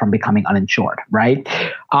from becoming uninsured, right?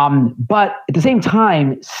 But at the same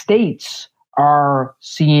time, states are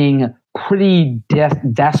seeing pretty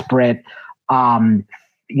desperate, budget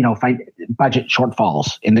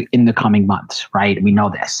shortfalls in the coming months, right? We know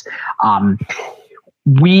this. I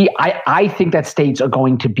think that states are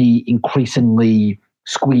going to be increasingly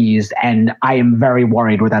squeezed, and I am very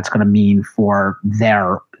worried what that's going to mean for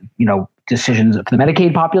their, decisions for the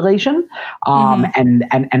Medicaid population, and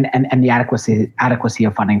the adequacy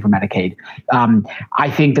of funding for Medicaid. I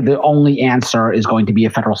think that the only answer is going to be a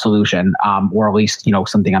federal solution, or at least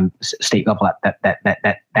something on state level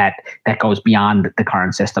that goes beyond the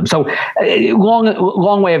current system. So,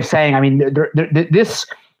 long way of saying, I mean, this.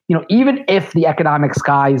 Even if the economic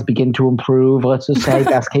skies begin to improve, let's just say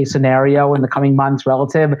best case scenario in the coming months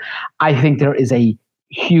relative, I think there is a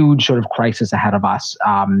huge sort of crisis ahead of us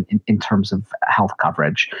in terms of health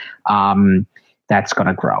coverage that's going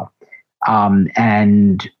to grow.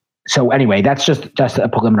 And so anyway, that's just a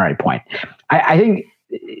preliminary point. I think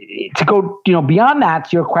to go beyond that,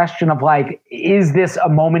 to your question of like, is this a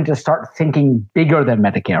moment to start thinking bigger than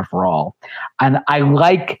Medicare for All? And I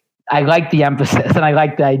like the emphasis and I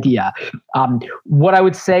like the idea. What I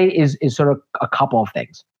would say is sort of a couple of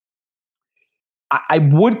things. I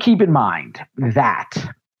would keep in mind that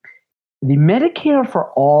the Medicare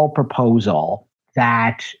for All proposal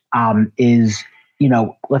that is,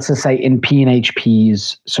 let's just say in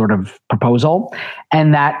PNHP's sort of proposal,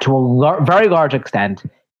 and that to a very large extent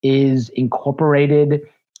is incorporated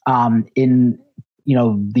in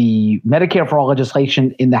the Medicare for All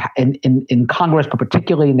legislation in Congress, but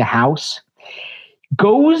particularly in the House,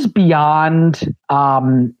 goes beyond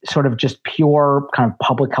sort of just pure kind of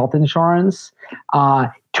public health insurance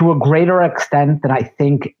to a greater extent than I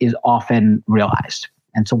think is often realized.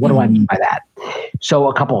 And so what do I mean by that? So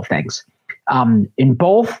a couple of things. In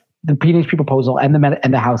both the PNHP proposal and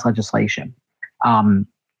the House legislation,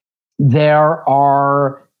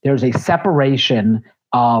 there's a separation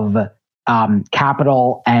of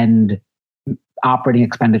capital and operating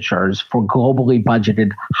expenditures for globally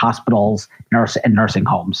budgeted hospitals, and nursing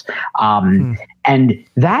homes. And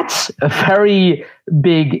that's a very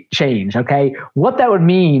big change, okay? What that would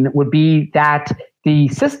mean would be that the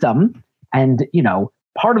system, and,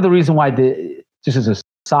 part of the reason why just as a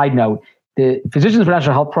side note, the Physicians for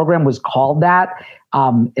National Health program was called that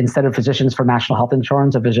instead of Physicians for National Health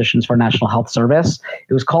Insurance or Physicians for National Health Service.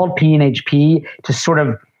 It was called PNHP to sort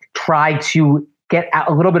of try to get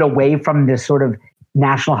a little bit away from this sort of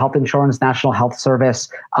National Health Insurance, National Health Service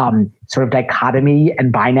sort of dichotomy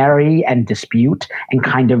and binary and dispute, and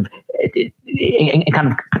kind of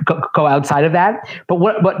go outside of that.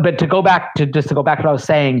 But to go back to what I was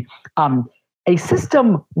saying, a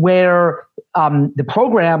system where the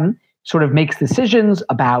program sort of makes decisions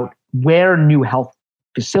about where new health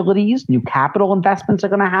facilities, new capital investments are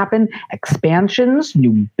going to happen, expansions,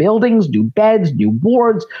 new buildings, new beds, new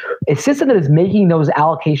wards, a system that is making those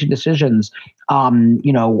allocation decisions, on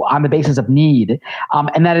the basis of need,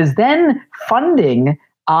 and that is then funding,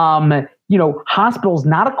 hospitals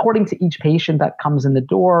not according to each patient that comes in the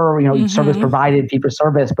door, each service provided, fee for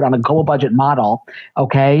service, but on a global budget model.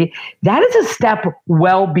 Okay, that is a step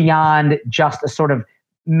well beyond just a sort of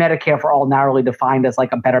Medicare for all, narrowly defined as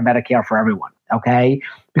like a better Medicare for everyone. Okay,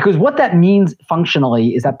 because what that means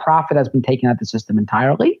functionally is that profit has been taken out of the system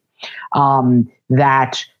entirely.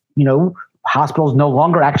 That hospitals no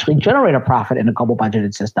longer actually generate a profit in a global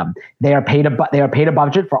budgeted system. They are paid a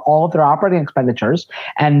budget for all of their operating expenditures,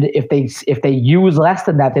 and if they use less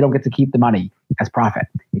than that, they don't get to keep the money as profit.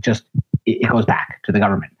 It goes back to the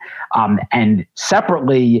government. And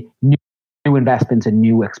separately, new investments and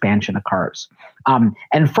new expansion occurs.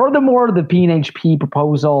 And furthermore, the PNHP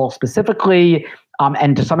proposal specifically,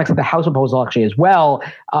 and to some extent the House proposal actually as well,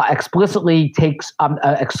 explicitly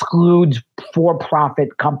excludes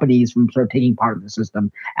for-profit companies from sort of taking part in the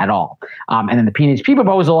system at all. And then the PNHP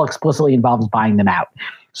proposal explicitly involves buying them out.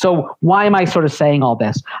 So why am I sort of saying all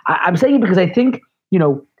this? I'm saying it because I think,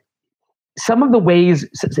 some of the ways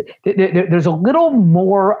there's a little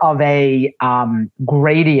more of a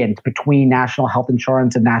gradient between national health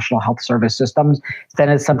insurance and national health service systems than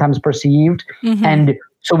is sometimes perceived. And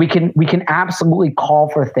so we can absolutely call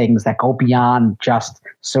for things that go beyond just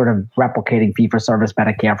sort of replicating fee-for-service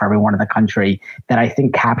Medicare for everyone in the country that I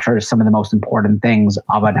think captures some of the most important things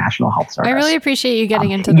of a national health service. I really appreciate you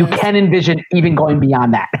getting into you this. You can envision even going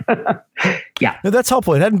beyond that. Yeah. No, that's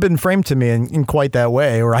helpful. It hadn't been framed to me in quite that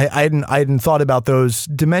way, or I hadn't thought about those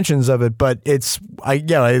dimensions of it, but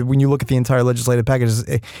when you look at the entire legislative package,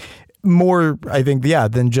 it's more, I think,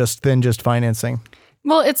 than just financing.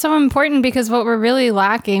 Well, it's so important because what we're really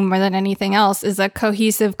lacking more than anything else is a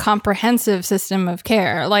cohesive, comprehensive system of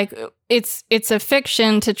care. Like it's a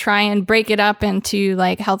fiction to try and break it up into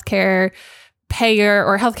like healthcare payer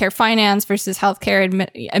or healthcare finance versus healthcare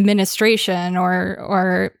administration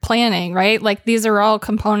or planning, right? Like these are all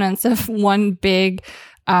components of one big,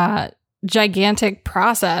 gigantic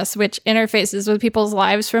process, which interfaces with people's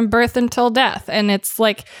lives from birth until death. And it's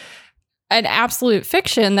like an absolute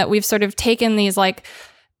fiction that we've sort of taken these like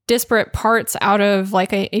disparate parts out of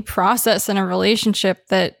like a process and a relationship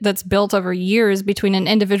that's built over years between an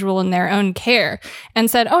individual and their own care, and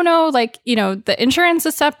said, oh no, like, the insurance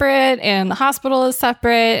is separate and the hospital is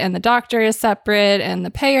separate and the doctor is separate and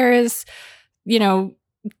the payer is,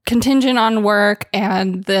 contingent on work,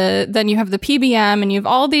 and then you have the PBM and you have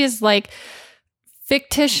all these like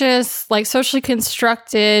fictitious, like socially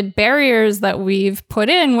constructed barriers that we've put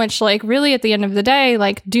in, which like really at the end of the day,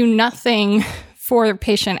 like do nothing for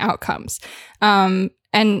patient outcomes. And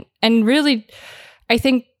really, I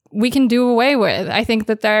think we can do away with. I think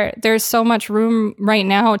that there's so much room right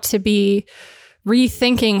now to be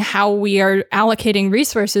rethinking how we are allocating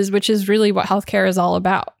resources, which is really what healthcare is all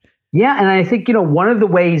about. Yeah, and I think, one of the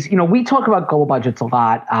ways, we talk about global budgets a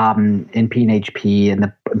lot in PNHP and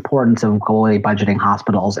the importance of globally budgeting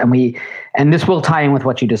hospitals. And this will tie in with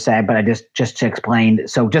what you just said, but I just to explain.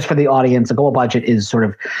 So just for the audience, a global budget is sort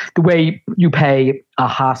of the way you pay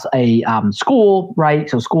a school, right?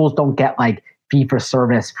 So schools don't get like fee for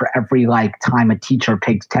service for every like time a teacher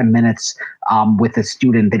takes 10 minutes with a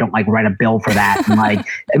student. They don't like write a bill for that.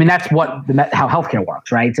 And that's how healthcare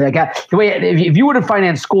works, right? So the way, if you were to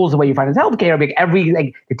finance schools the way you finance healthcare,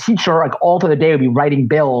 like the teacher like all through the day would be writing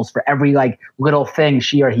bills for every like little thing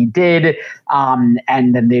she or he did. And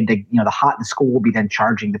then the school will be then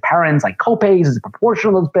charging the parents like copays as a proportion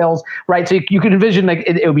of those bills, right? So you can envision like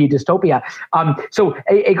it would be a dystopia. So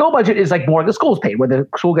a goal budget is like more the school's paid, where the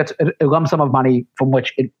school gets a lump sum of money from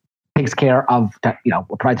which it takes care of,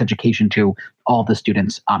 provides education to all the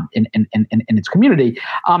students in its community.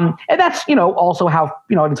 And that's, also how,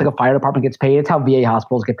 it's like a fire department gets paid. It's how VA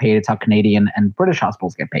hospitals get paid. It's how Canadian and British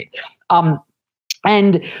hospitals get paid.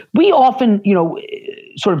 And we often,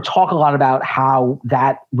 sort of talk a lot about how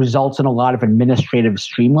that results in a lot of administrative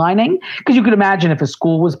streamlining. Because you could imagine if a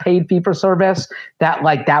school was paid fee for service, that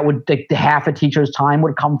would half a teacher's time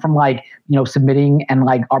would come from submitting and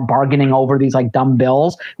are bargaining over these dumb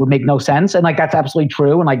bills. It would make no sense. And that's absolutely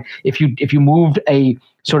true. And if you moved a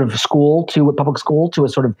sort of public school to a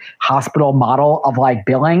sort of hospital model of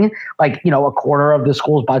billing, a quarter of the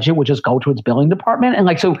school's budget would just go to its billing department.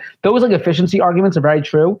 And so those efficiency arguments are very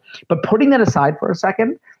true. But putting that aside for a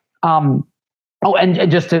second, and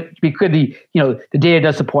just to be clear, the data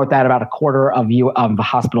does support that about a quarter of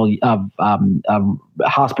hospital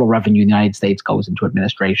revenue in the United States goes into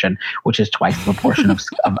administration, which is twice the proportion of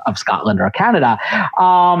Scotland or Canada.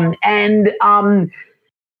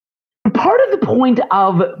 Part of the point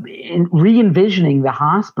of re-envisioning the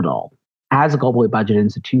hospital as a globally budgeted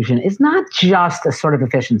institution is not just a sort of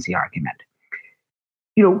efficiency argument.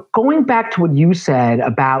 Going back to what you said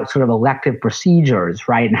about sort of elective procedures,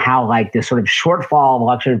 right, and how this sort of shortfall of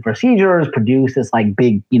elective procedures produced this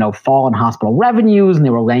big, fall in hospital revenues, and they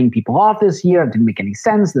were laying people off this year. It didn't make any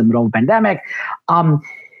sense in the middle of the pandemic.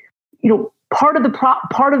 Part of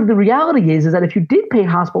the reality is that if you did pay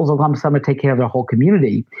hospitals a lump sum to take care of their whole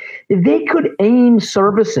community, they could aim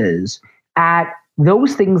services at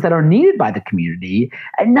those things that are needed by the community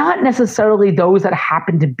and not necessarily those that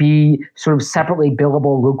happen to be sort of separately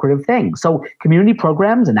billable, lucrative things. So community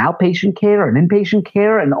programs and outpatient care and inpatient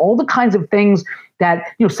care and all the kinds of things that,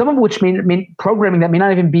 some of which mean programming that may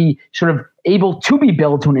not even be sort of able to be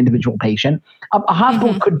billed to an individual patient. A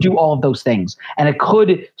hospital could do all of those things, and it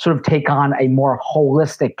could sort of take on a more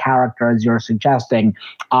holistic character, as you're suggesting,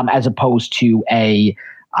 as opposed to a,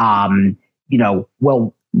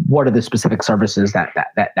 what are the specific services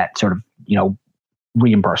that sort of,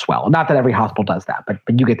 reimburse well? Not that every hospital does that, but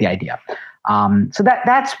you get the idea. So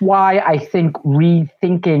that's why I think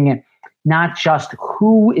rethinking not just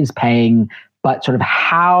who is paying, but sort of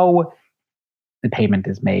how the payment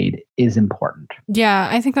is made is important. Yeah,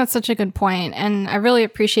 I think that's such a good point. And I really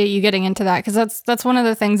appreciate you getting into that, because that's one of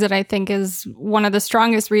the things that I think is one of the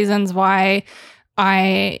strongest reasons why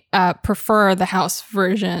I prefer the House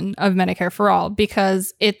version of Medicare for All,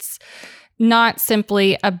 because it's not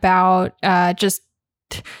simply about just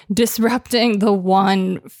disrupting the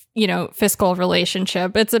one, fiscal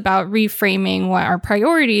relationship. It's about reframing what our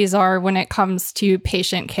priorities are when it comes to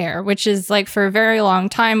patient care, which is for a very long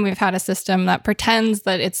time, we've had a system that pretends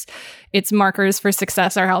that its markers for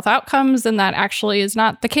success are health outcomes, and that actually is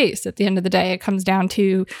not the case. At the end of the day, it comes down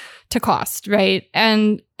to cost, right?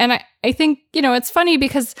 And I think, it's funny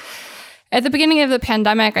because at the beginning of the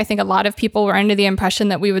pandemic, I think a lot of people were under the impression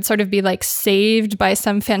that we would sort of be saved by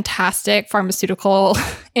some fantastic pharmaceutical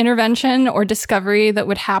intervention or discovery that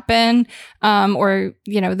would happen, or,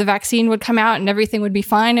 the vaccine would come out and everything would be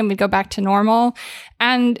fine and we'd go back to normal.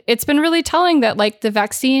 And it's been really telling that the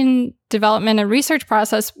vaccine development and research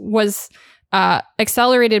process was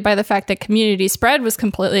accelerated by the fact that community spread was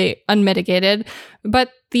completely unmitigated.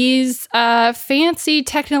 But these fancy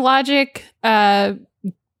technologic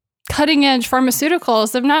cutting-edge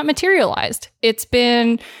pharmaceuticals have not materialized. It's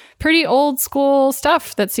been pretty old school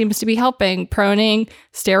stuff that seems to be helping. Proning,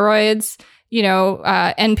 steroids,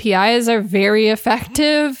 NPIs are very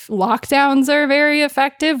effective. Lockdowns are very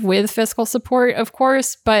effective with fiscal support, of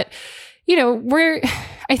course. But,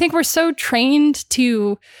 I think we're so trained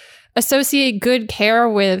to associate good care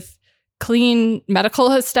with clean medical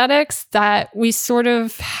aesthetics that we sort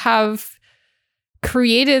of have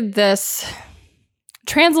created this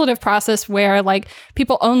translative process where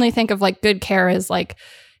people only think of good care as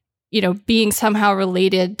being somehow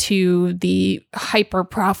related to the hyper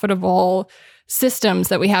profitable systems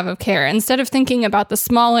that we have of care, instead of thinking about the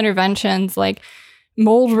small interventions like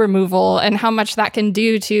mold removal and how much that can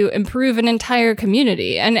do to improve an entire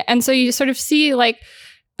community. And so you sort of see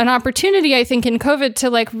an opportunity, I think, in COVID to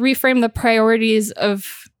reframe the priorities of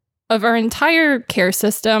our entire care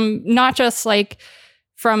system, not just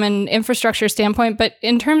from an infrastructure standpoint, but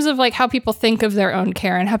in terms of how people think of their own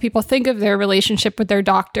care and how people think of their relationship with their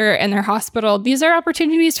doctor and their hospital. These are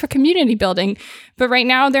opportunities for community building, but right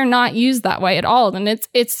now they're not used that way at all. And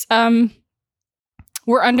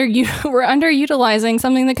we're underutilizing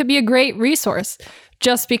something that could be a great resource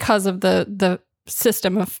just because of the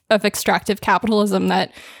system of extractive capitalism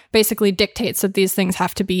that basically dictates that these things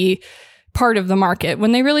have to be part of the market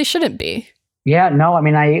when they really shouldn't be. Yeah, no, I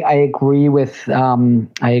mean, I agree with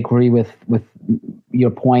your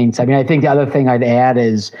points. I mean, I think the other thing I'd add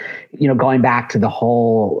is, going back to the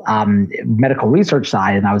whole medical research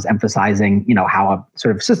side, and I was emphasizing, how a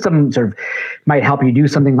sort of system sort of might help you do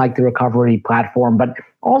something like the recovery platform, but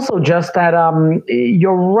also just that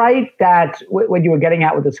you're right that when you were getting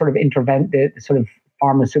at with the sort of the sort of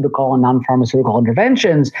pharmaceutical and non-pharmaceutical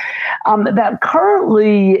interventions, that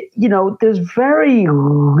currently, there's very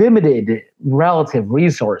limited relative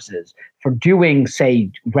resources for doing,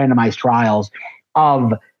 say, randomized trials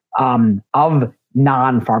of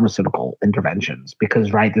non-pharmaceutical interventions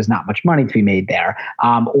because, right, there's not much money to be made there,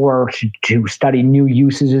 or to study new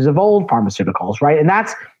usages of old pharmaceuticals, right? And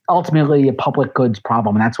that's ultimately a public goods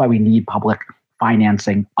problem. And that's why we need public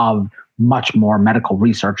financing of much more medical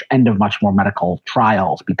research and of much more medical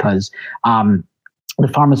trials, because the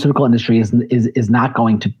pharmaceutical industry is not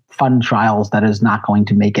going to fund trials that is not going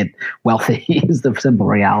to make it wealthy is the simple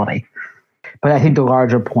reality. But I think the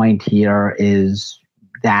larger point here is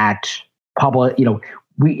that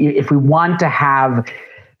if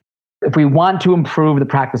we want to improve the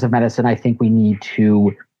practice of medicine, I think we need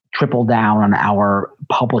to triple down on our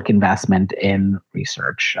public investment in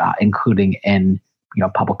research, including in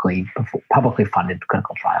publicly funded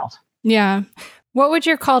clinical trials. Yeah. What would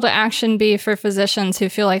your call to action be for physicians who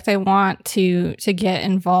feel like they want to get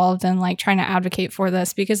involved and like trying to advocate for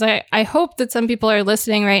this? Because I hope that some people are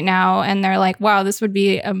listening right now and they're like, wow, this would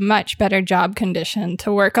be a much better job condition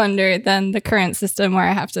to work under than the current system where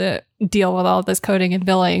I have to deal with all this coding and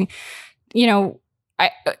billing.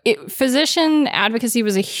 Physician advocacy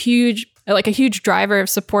was a huge driver of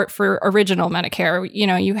support for original Medicare.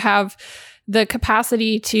 You have the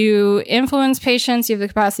capacity to influence patients. You have the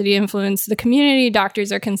capacity to influence the community.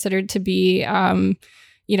 Doctors are considered to be,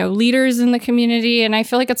 leaders in the community. And I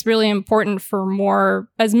feel like it's really important for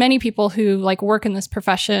as many people who like work in this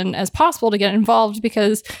profession as possible to get involved,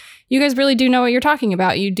 because you guys really do know what you're talking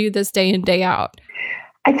about. You do this day in, day out.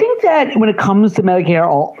 I think that when it comes to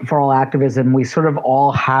Medicare for all activism, we sort of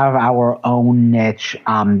all have our own niche,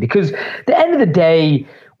 because at the end of the day,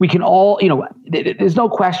 we can all, there's no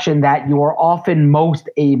question that you are often most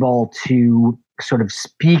able to sort of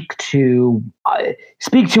speak to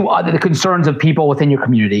the concerns of people within your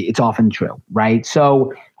community. It's often true, right?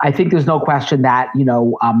 So I think there's no question that,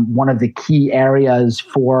 one of the key areas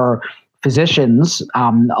for physicians,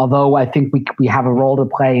 although I think we have a role to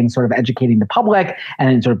play in sort of educating the public and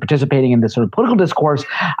in sort of participating in the sort of political discourse,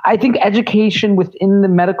 I think education within the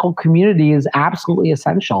medical community is absolutely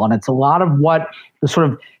essential. And it's a lot of what the sort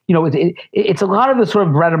of, it's a lot of the sort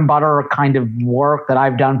of bread and butter kind of work that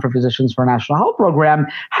I've done for Physicians for a National Health Program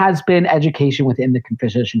has been education within the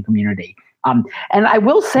physician community. And I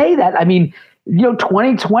will say that,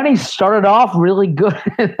 2020 started off really good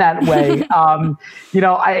in that way.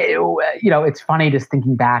 It's funny just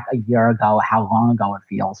thinking back a year ago, how long ago it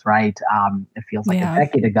feels, right? It feels like a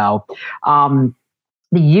decade ago. The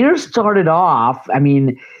year started off,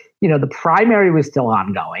 the primary was still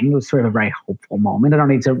ongoing. It was sort of a very hopeful moment.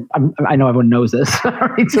 I know everyone knows this. I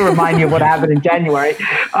don't need to remind you of what happened in January.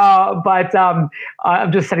 But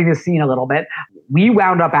I'm just setting the scene a little bit. We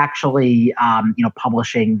wound up actually,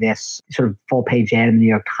 publishing this sort of full page ad in the New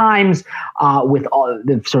York Times with all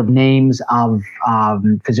the sort of names of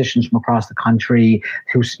physicians from across the country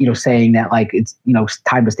who, saying that like, it's,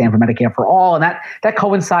 time to stand for Medicare for all. And that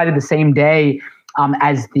coincided the same day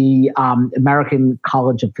as the American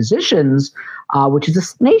College of Physicians, which is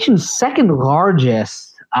the nation's second largest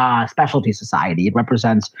specialty society. It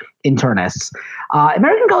represents internists.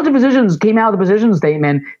 American College of Physicians came out with a position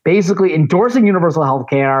statement basically endorsing universal health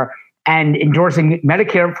care and endorsing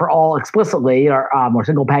Medicare for all explicitly or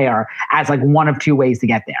single payer as like one of two ways to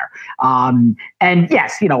get there. And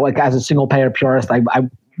yes, like as a single payer purist, I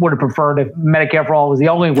would have preferred if Medicare for all was the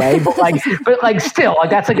only way, but still,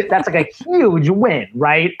 that's like a huge win,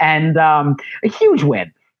 right? And a huge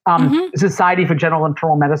win. The Society for General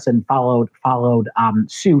Internal Medicine followed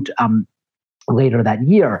suit later that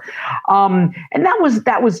year, and that was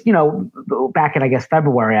back in, I guess,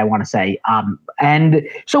 February, I want to say. And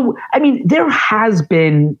so there has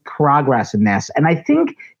been progress in this, and I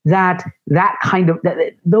think that kind of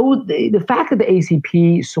the fact that the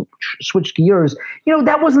ACP switched gears,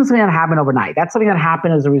 that wasn't something that happened overnight. That's something that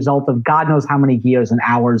happened as a result of God knows how many years and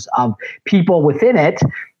hours of people within it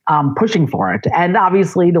pushing for it, and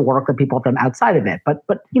obviously the work that people have done outside of it. But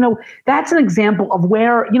that's an example of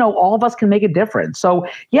where all of us can make a difference. So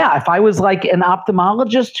yeah, if I was like an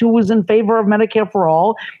ophthalmologist who was in favor of Medicare for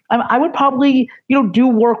all, I would probably do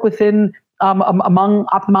work within among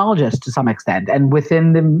ophthalmologists to some extent, and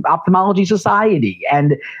within the ophthalmology society,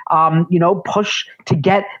 and push to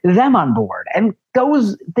get them on board. And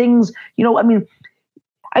those things,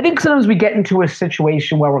 I think sometimes we get into a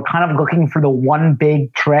situation where we're kind of looking for the one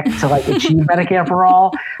big trick to like achieve Medicare for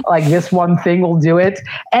all. Like this one thing will do it.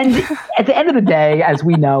 And at the end of the day, as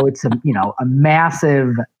we know, it's a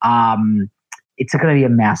massive, it's going to be a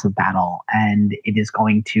massive battle, and it is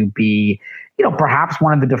going to be, perhaps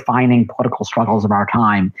one of the defining political struggles of our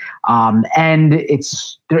time. And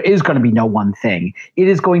there is going to be no one thing. It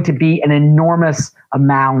is going to be an enormous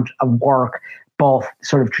amount of work, both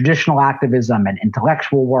sort of traditional activism and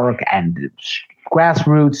intellectual work and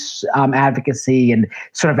grassroots advocacy and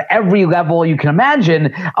sort of every level you can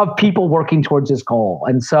imagine of people working towards this goal.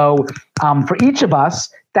 And so for each of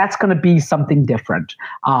us, that's going to be something different.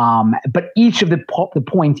 But each of the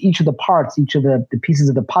points, each of the parts, each of the pieces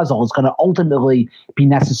of the puzzle is going to ultimately be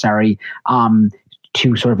necessary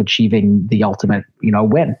to sort of achieving the ultimate,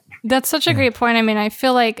 win. That's such a great point. I mean, I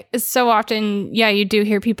feel like so often, you do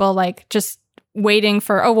hear people like just waiting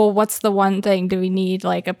for, what's the one thing? Do we need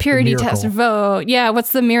like a purity test vote? Yeah,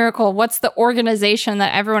 what's the miracle? What's the organization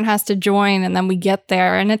that everyone has to join? And then we get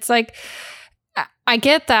there. And it's like, I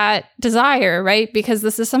get that desire, right? Because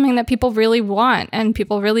this is something that people really want and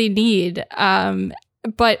people really need.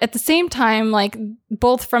 But at the same time, like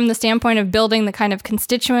both from the standpoint of building the kind of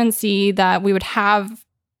constituency that we would have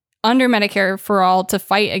under Medicare for all to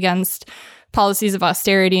fight against policies of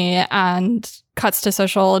austerity and cuts to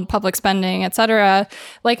social and public spending, et cetera,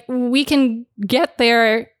 like we can get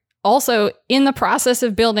there also in the process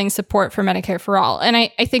of building support for Medicare for all. And I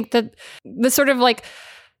think that the sort of like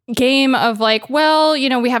game of like,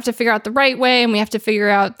 we have to figure out the right way and we have to figure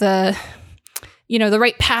out the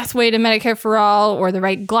right pathway to Medicare for all or the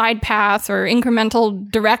right glide path or incremental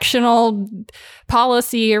directional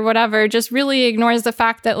policy or whatever just really ignores the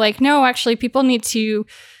fact that like, no, actually people need to,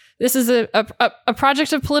 this is a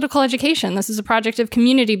project of political education. This is a project of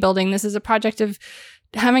community building. This is a project of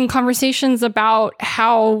having conversations about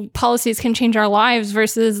how policies can change our lives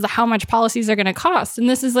versus how much policies are going to cost. And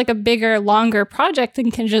this is like a bigger, longer project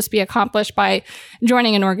than can just be accomplished by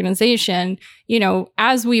joining an organization.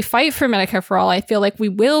 As we fight for Medicare for all, I feel like we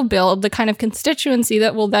will build the kind of constituency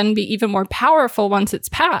that will then be even more powerful once it's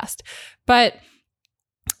passed. But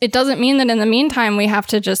it doesn't mean that in the meantime, we have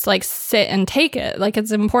to just like sit and take it. Like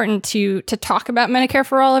it's important to talk about Medicare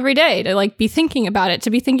for all every day, to like be thinking about it, to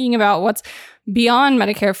be thinking about what's beyond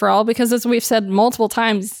Medicare for all, because as we've said multiple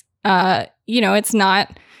times, it's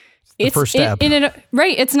not the first step.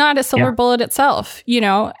 It's not a silver bullet itself,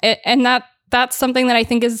 and that's something that I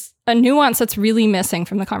think is a nuance that's really missing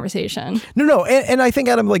from the conversation. No. And I think,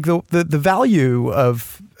 Adam, like the value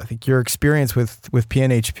of, I think your experience with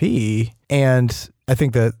PNHP, and I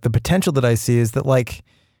think the potential that I see is that like,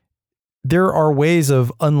 there are ways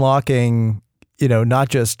of unlocking, not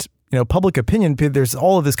just, public opinion. There's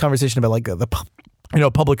all of this conversation about like the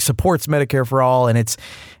public supports Medicare for all. And it's,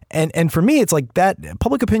 and for me, it's like that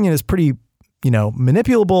public opinion is pretty,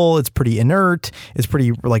 manipulable. It's pretty inert. It's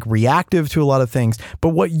pretty like reactive to a lot of things. But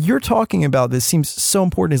what you're talking about, this seems so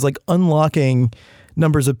important, is like unlocking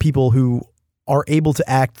numbers of people who are able to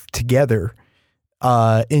act together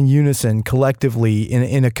in unison, collectively,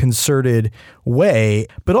 in a concerted way.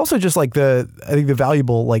 But also just like I think the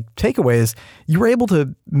valuable like takeaway is you were able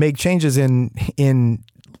to make changes in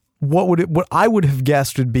what I would have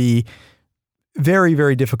guessed would be very,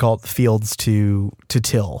 very difficult fields to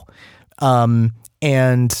till.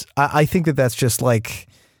 And I think that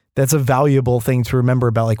that's a valuable thing to remember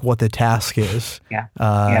about like what the task is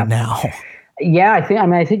now. Yeah,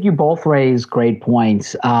 I think you both raise great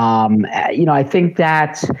points. I think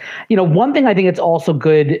that, one thing I think it's also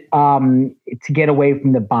good to get away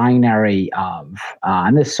from the binary of,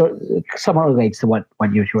 and this somewhat relates to what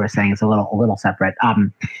you were saying. It's a little separate.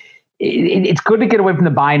 It's good to get away from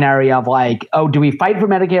the binary of like, do we fight for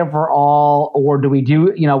Medicare for all, or do we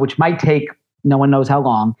do, which might take no one knows how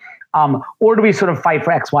long, or do we sort of fight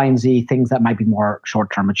for X, Y, and Z, things that might be more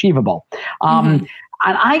short-term achievable?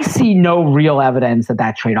 And I see no real evidence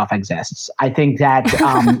that trade-off exists. I think that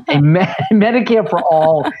a Medicare for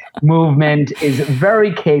all movement is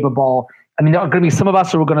very capable. I mean, there are going to be some of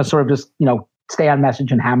us who are going to sort of just, stay on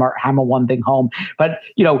message and hammer one thing home. But,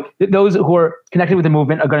 those who are connected with the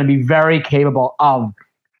movement are going to be very capable of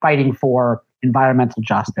fighting for environmental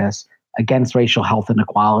justice, against racial health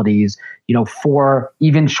inequalities, for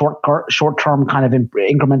even short-term kind of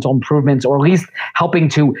incremental improvements, or at least helping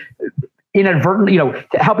to inadvertently,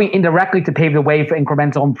 helping indirectly to pave the way for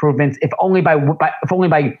incremental improvements, if only by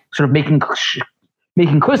sort of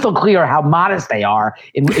making crystal clear how modest they are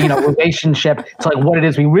in relationship to like what it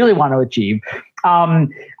is we really want to achieve.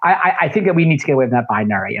 I think that we need to get away from that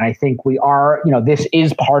binary. And I think we are, this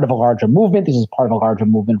is part of a larger movement. This is part of a larger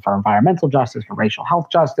movement for environmental justice, for racial health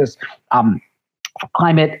justice, for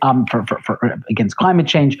climate, for against climate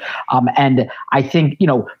change. And I think,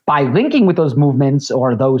 by linking with those movements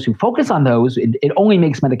or those who focus on those, it only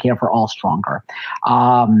makes Medicare for All stronger.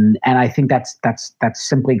 And I think that's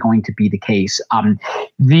simply going to be the case.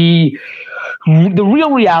 The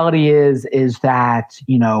real reality is that,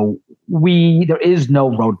 there is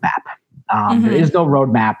no roadmap. There is no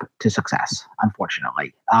roadmap to success,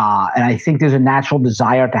 unfortunately. And I think there's a natural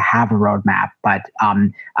desire to have a roadmap, but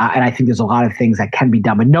and I think there's a lot of things that can be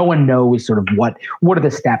done, but no one knows sort of what are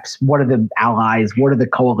the steps, what are the allies, what are the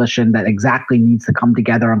coalition that exactly needs to come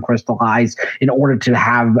together and crystallize in order to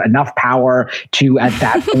have enough power to, at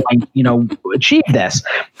that point, achieve this.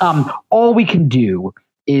 All we can do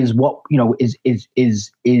is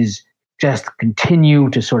is just continue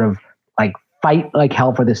to sort of fight like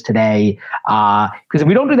hell for this today, because if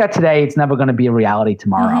we don't do that today, it's never going to be a reality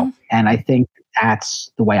tomorrow. And I think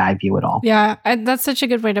that's the way I view it all. Yeah, that's such a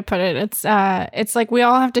good way to put it. It's like we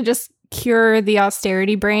all have to just cure the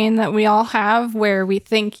austerity brain that we all have, where we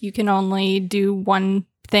think you can only do one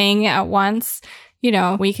thing at once.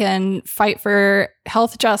 We can fight for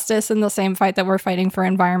health justice in the same fight that we're fighting for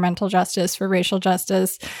environmental justice, for racial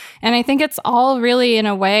justice. And I think it's all really, in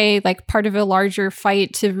a way, like part of a larger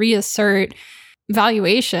fight to reassert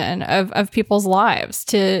valuation of people's lives,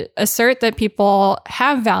 to assert that people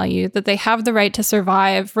have value, that they have the right to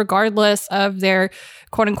survive regardless of their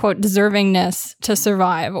quote unquote deservingness to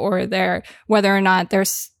survive, or whether or not their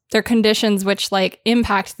conditions which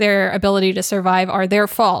impact their ability to survive are their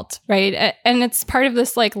fault, right? And it's part of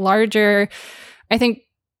this larger, I think,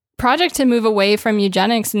 project to move away from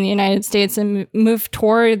eugenics in the United States and move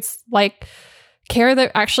towards care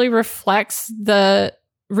that actually reflects the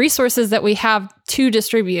resources that we have to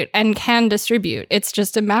distribute and can distribute. It's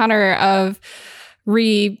just a matter of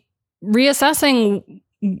reassessing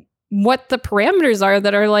what the parameters are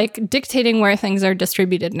that are dictating where things are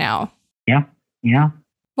distributed now. Yeah.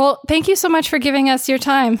 Well, thank you so much for giving us your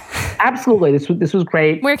time. Absolutely. This was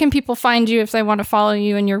great. Where can people find you if they want to follow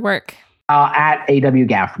you and your work? At A.W.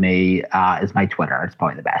 Gaffney is my Twitter. It's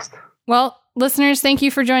probably the best. Well, listeners, thank you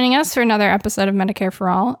for joining us for another episode of Medicare for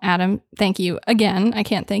All. Adam, thank you again. I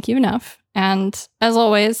can't thank you enough. And as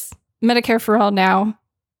always, Medicare for All now.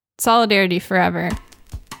 Solidarity forever.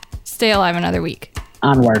 Stay alive another week.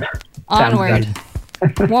 Onward.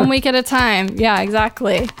 1 week at a time. Yeah,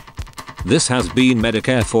 exactly. This has been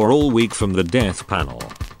Medicare for All Week from the Death Panel.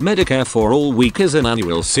 Medicare for All Week is an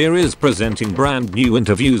annual series presenting brand new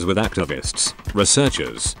interviews with activists,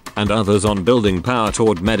 researchers, and others on building power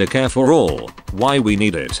toward Medicare for All, why we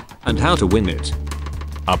need it, and how to win it.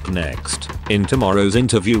 Up next, in tomorrow's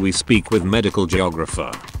interview we speak with medical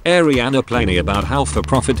geographer Arianna Planey about how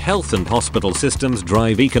for-profit health and hospital systems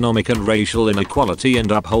drive economic and racial inequality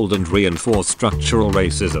and uphold and reinforce structural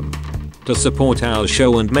racism. To support our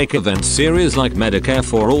show and make event series like Medicare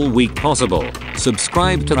for All Week possible,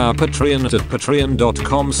 subscribe to our Patreon at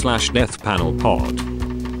patreon.com/deathpanelpod.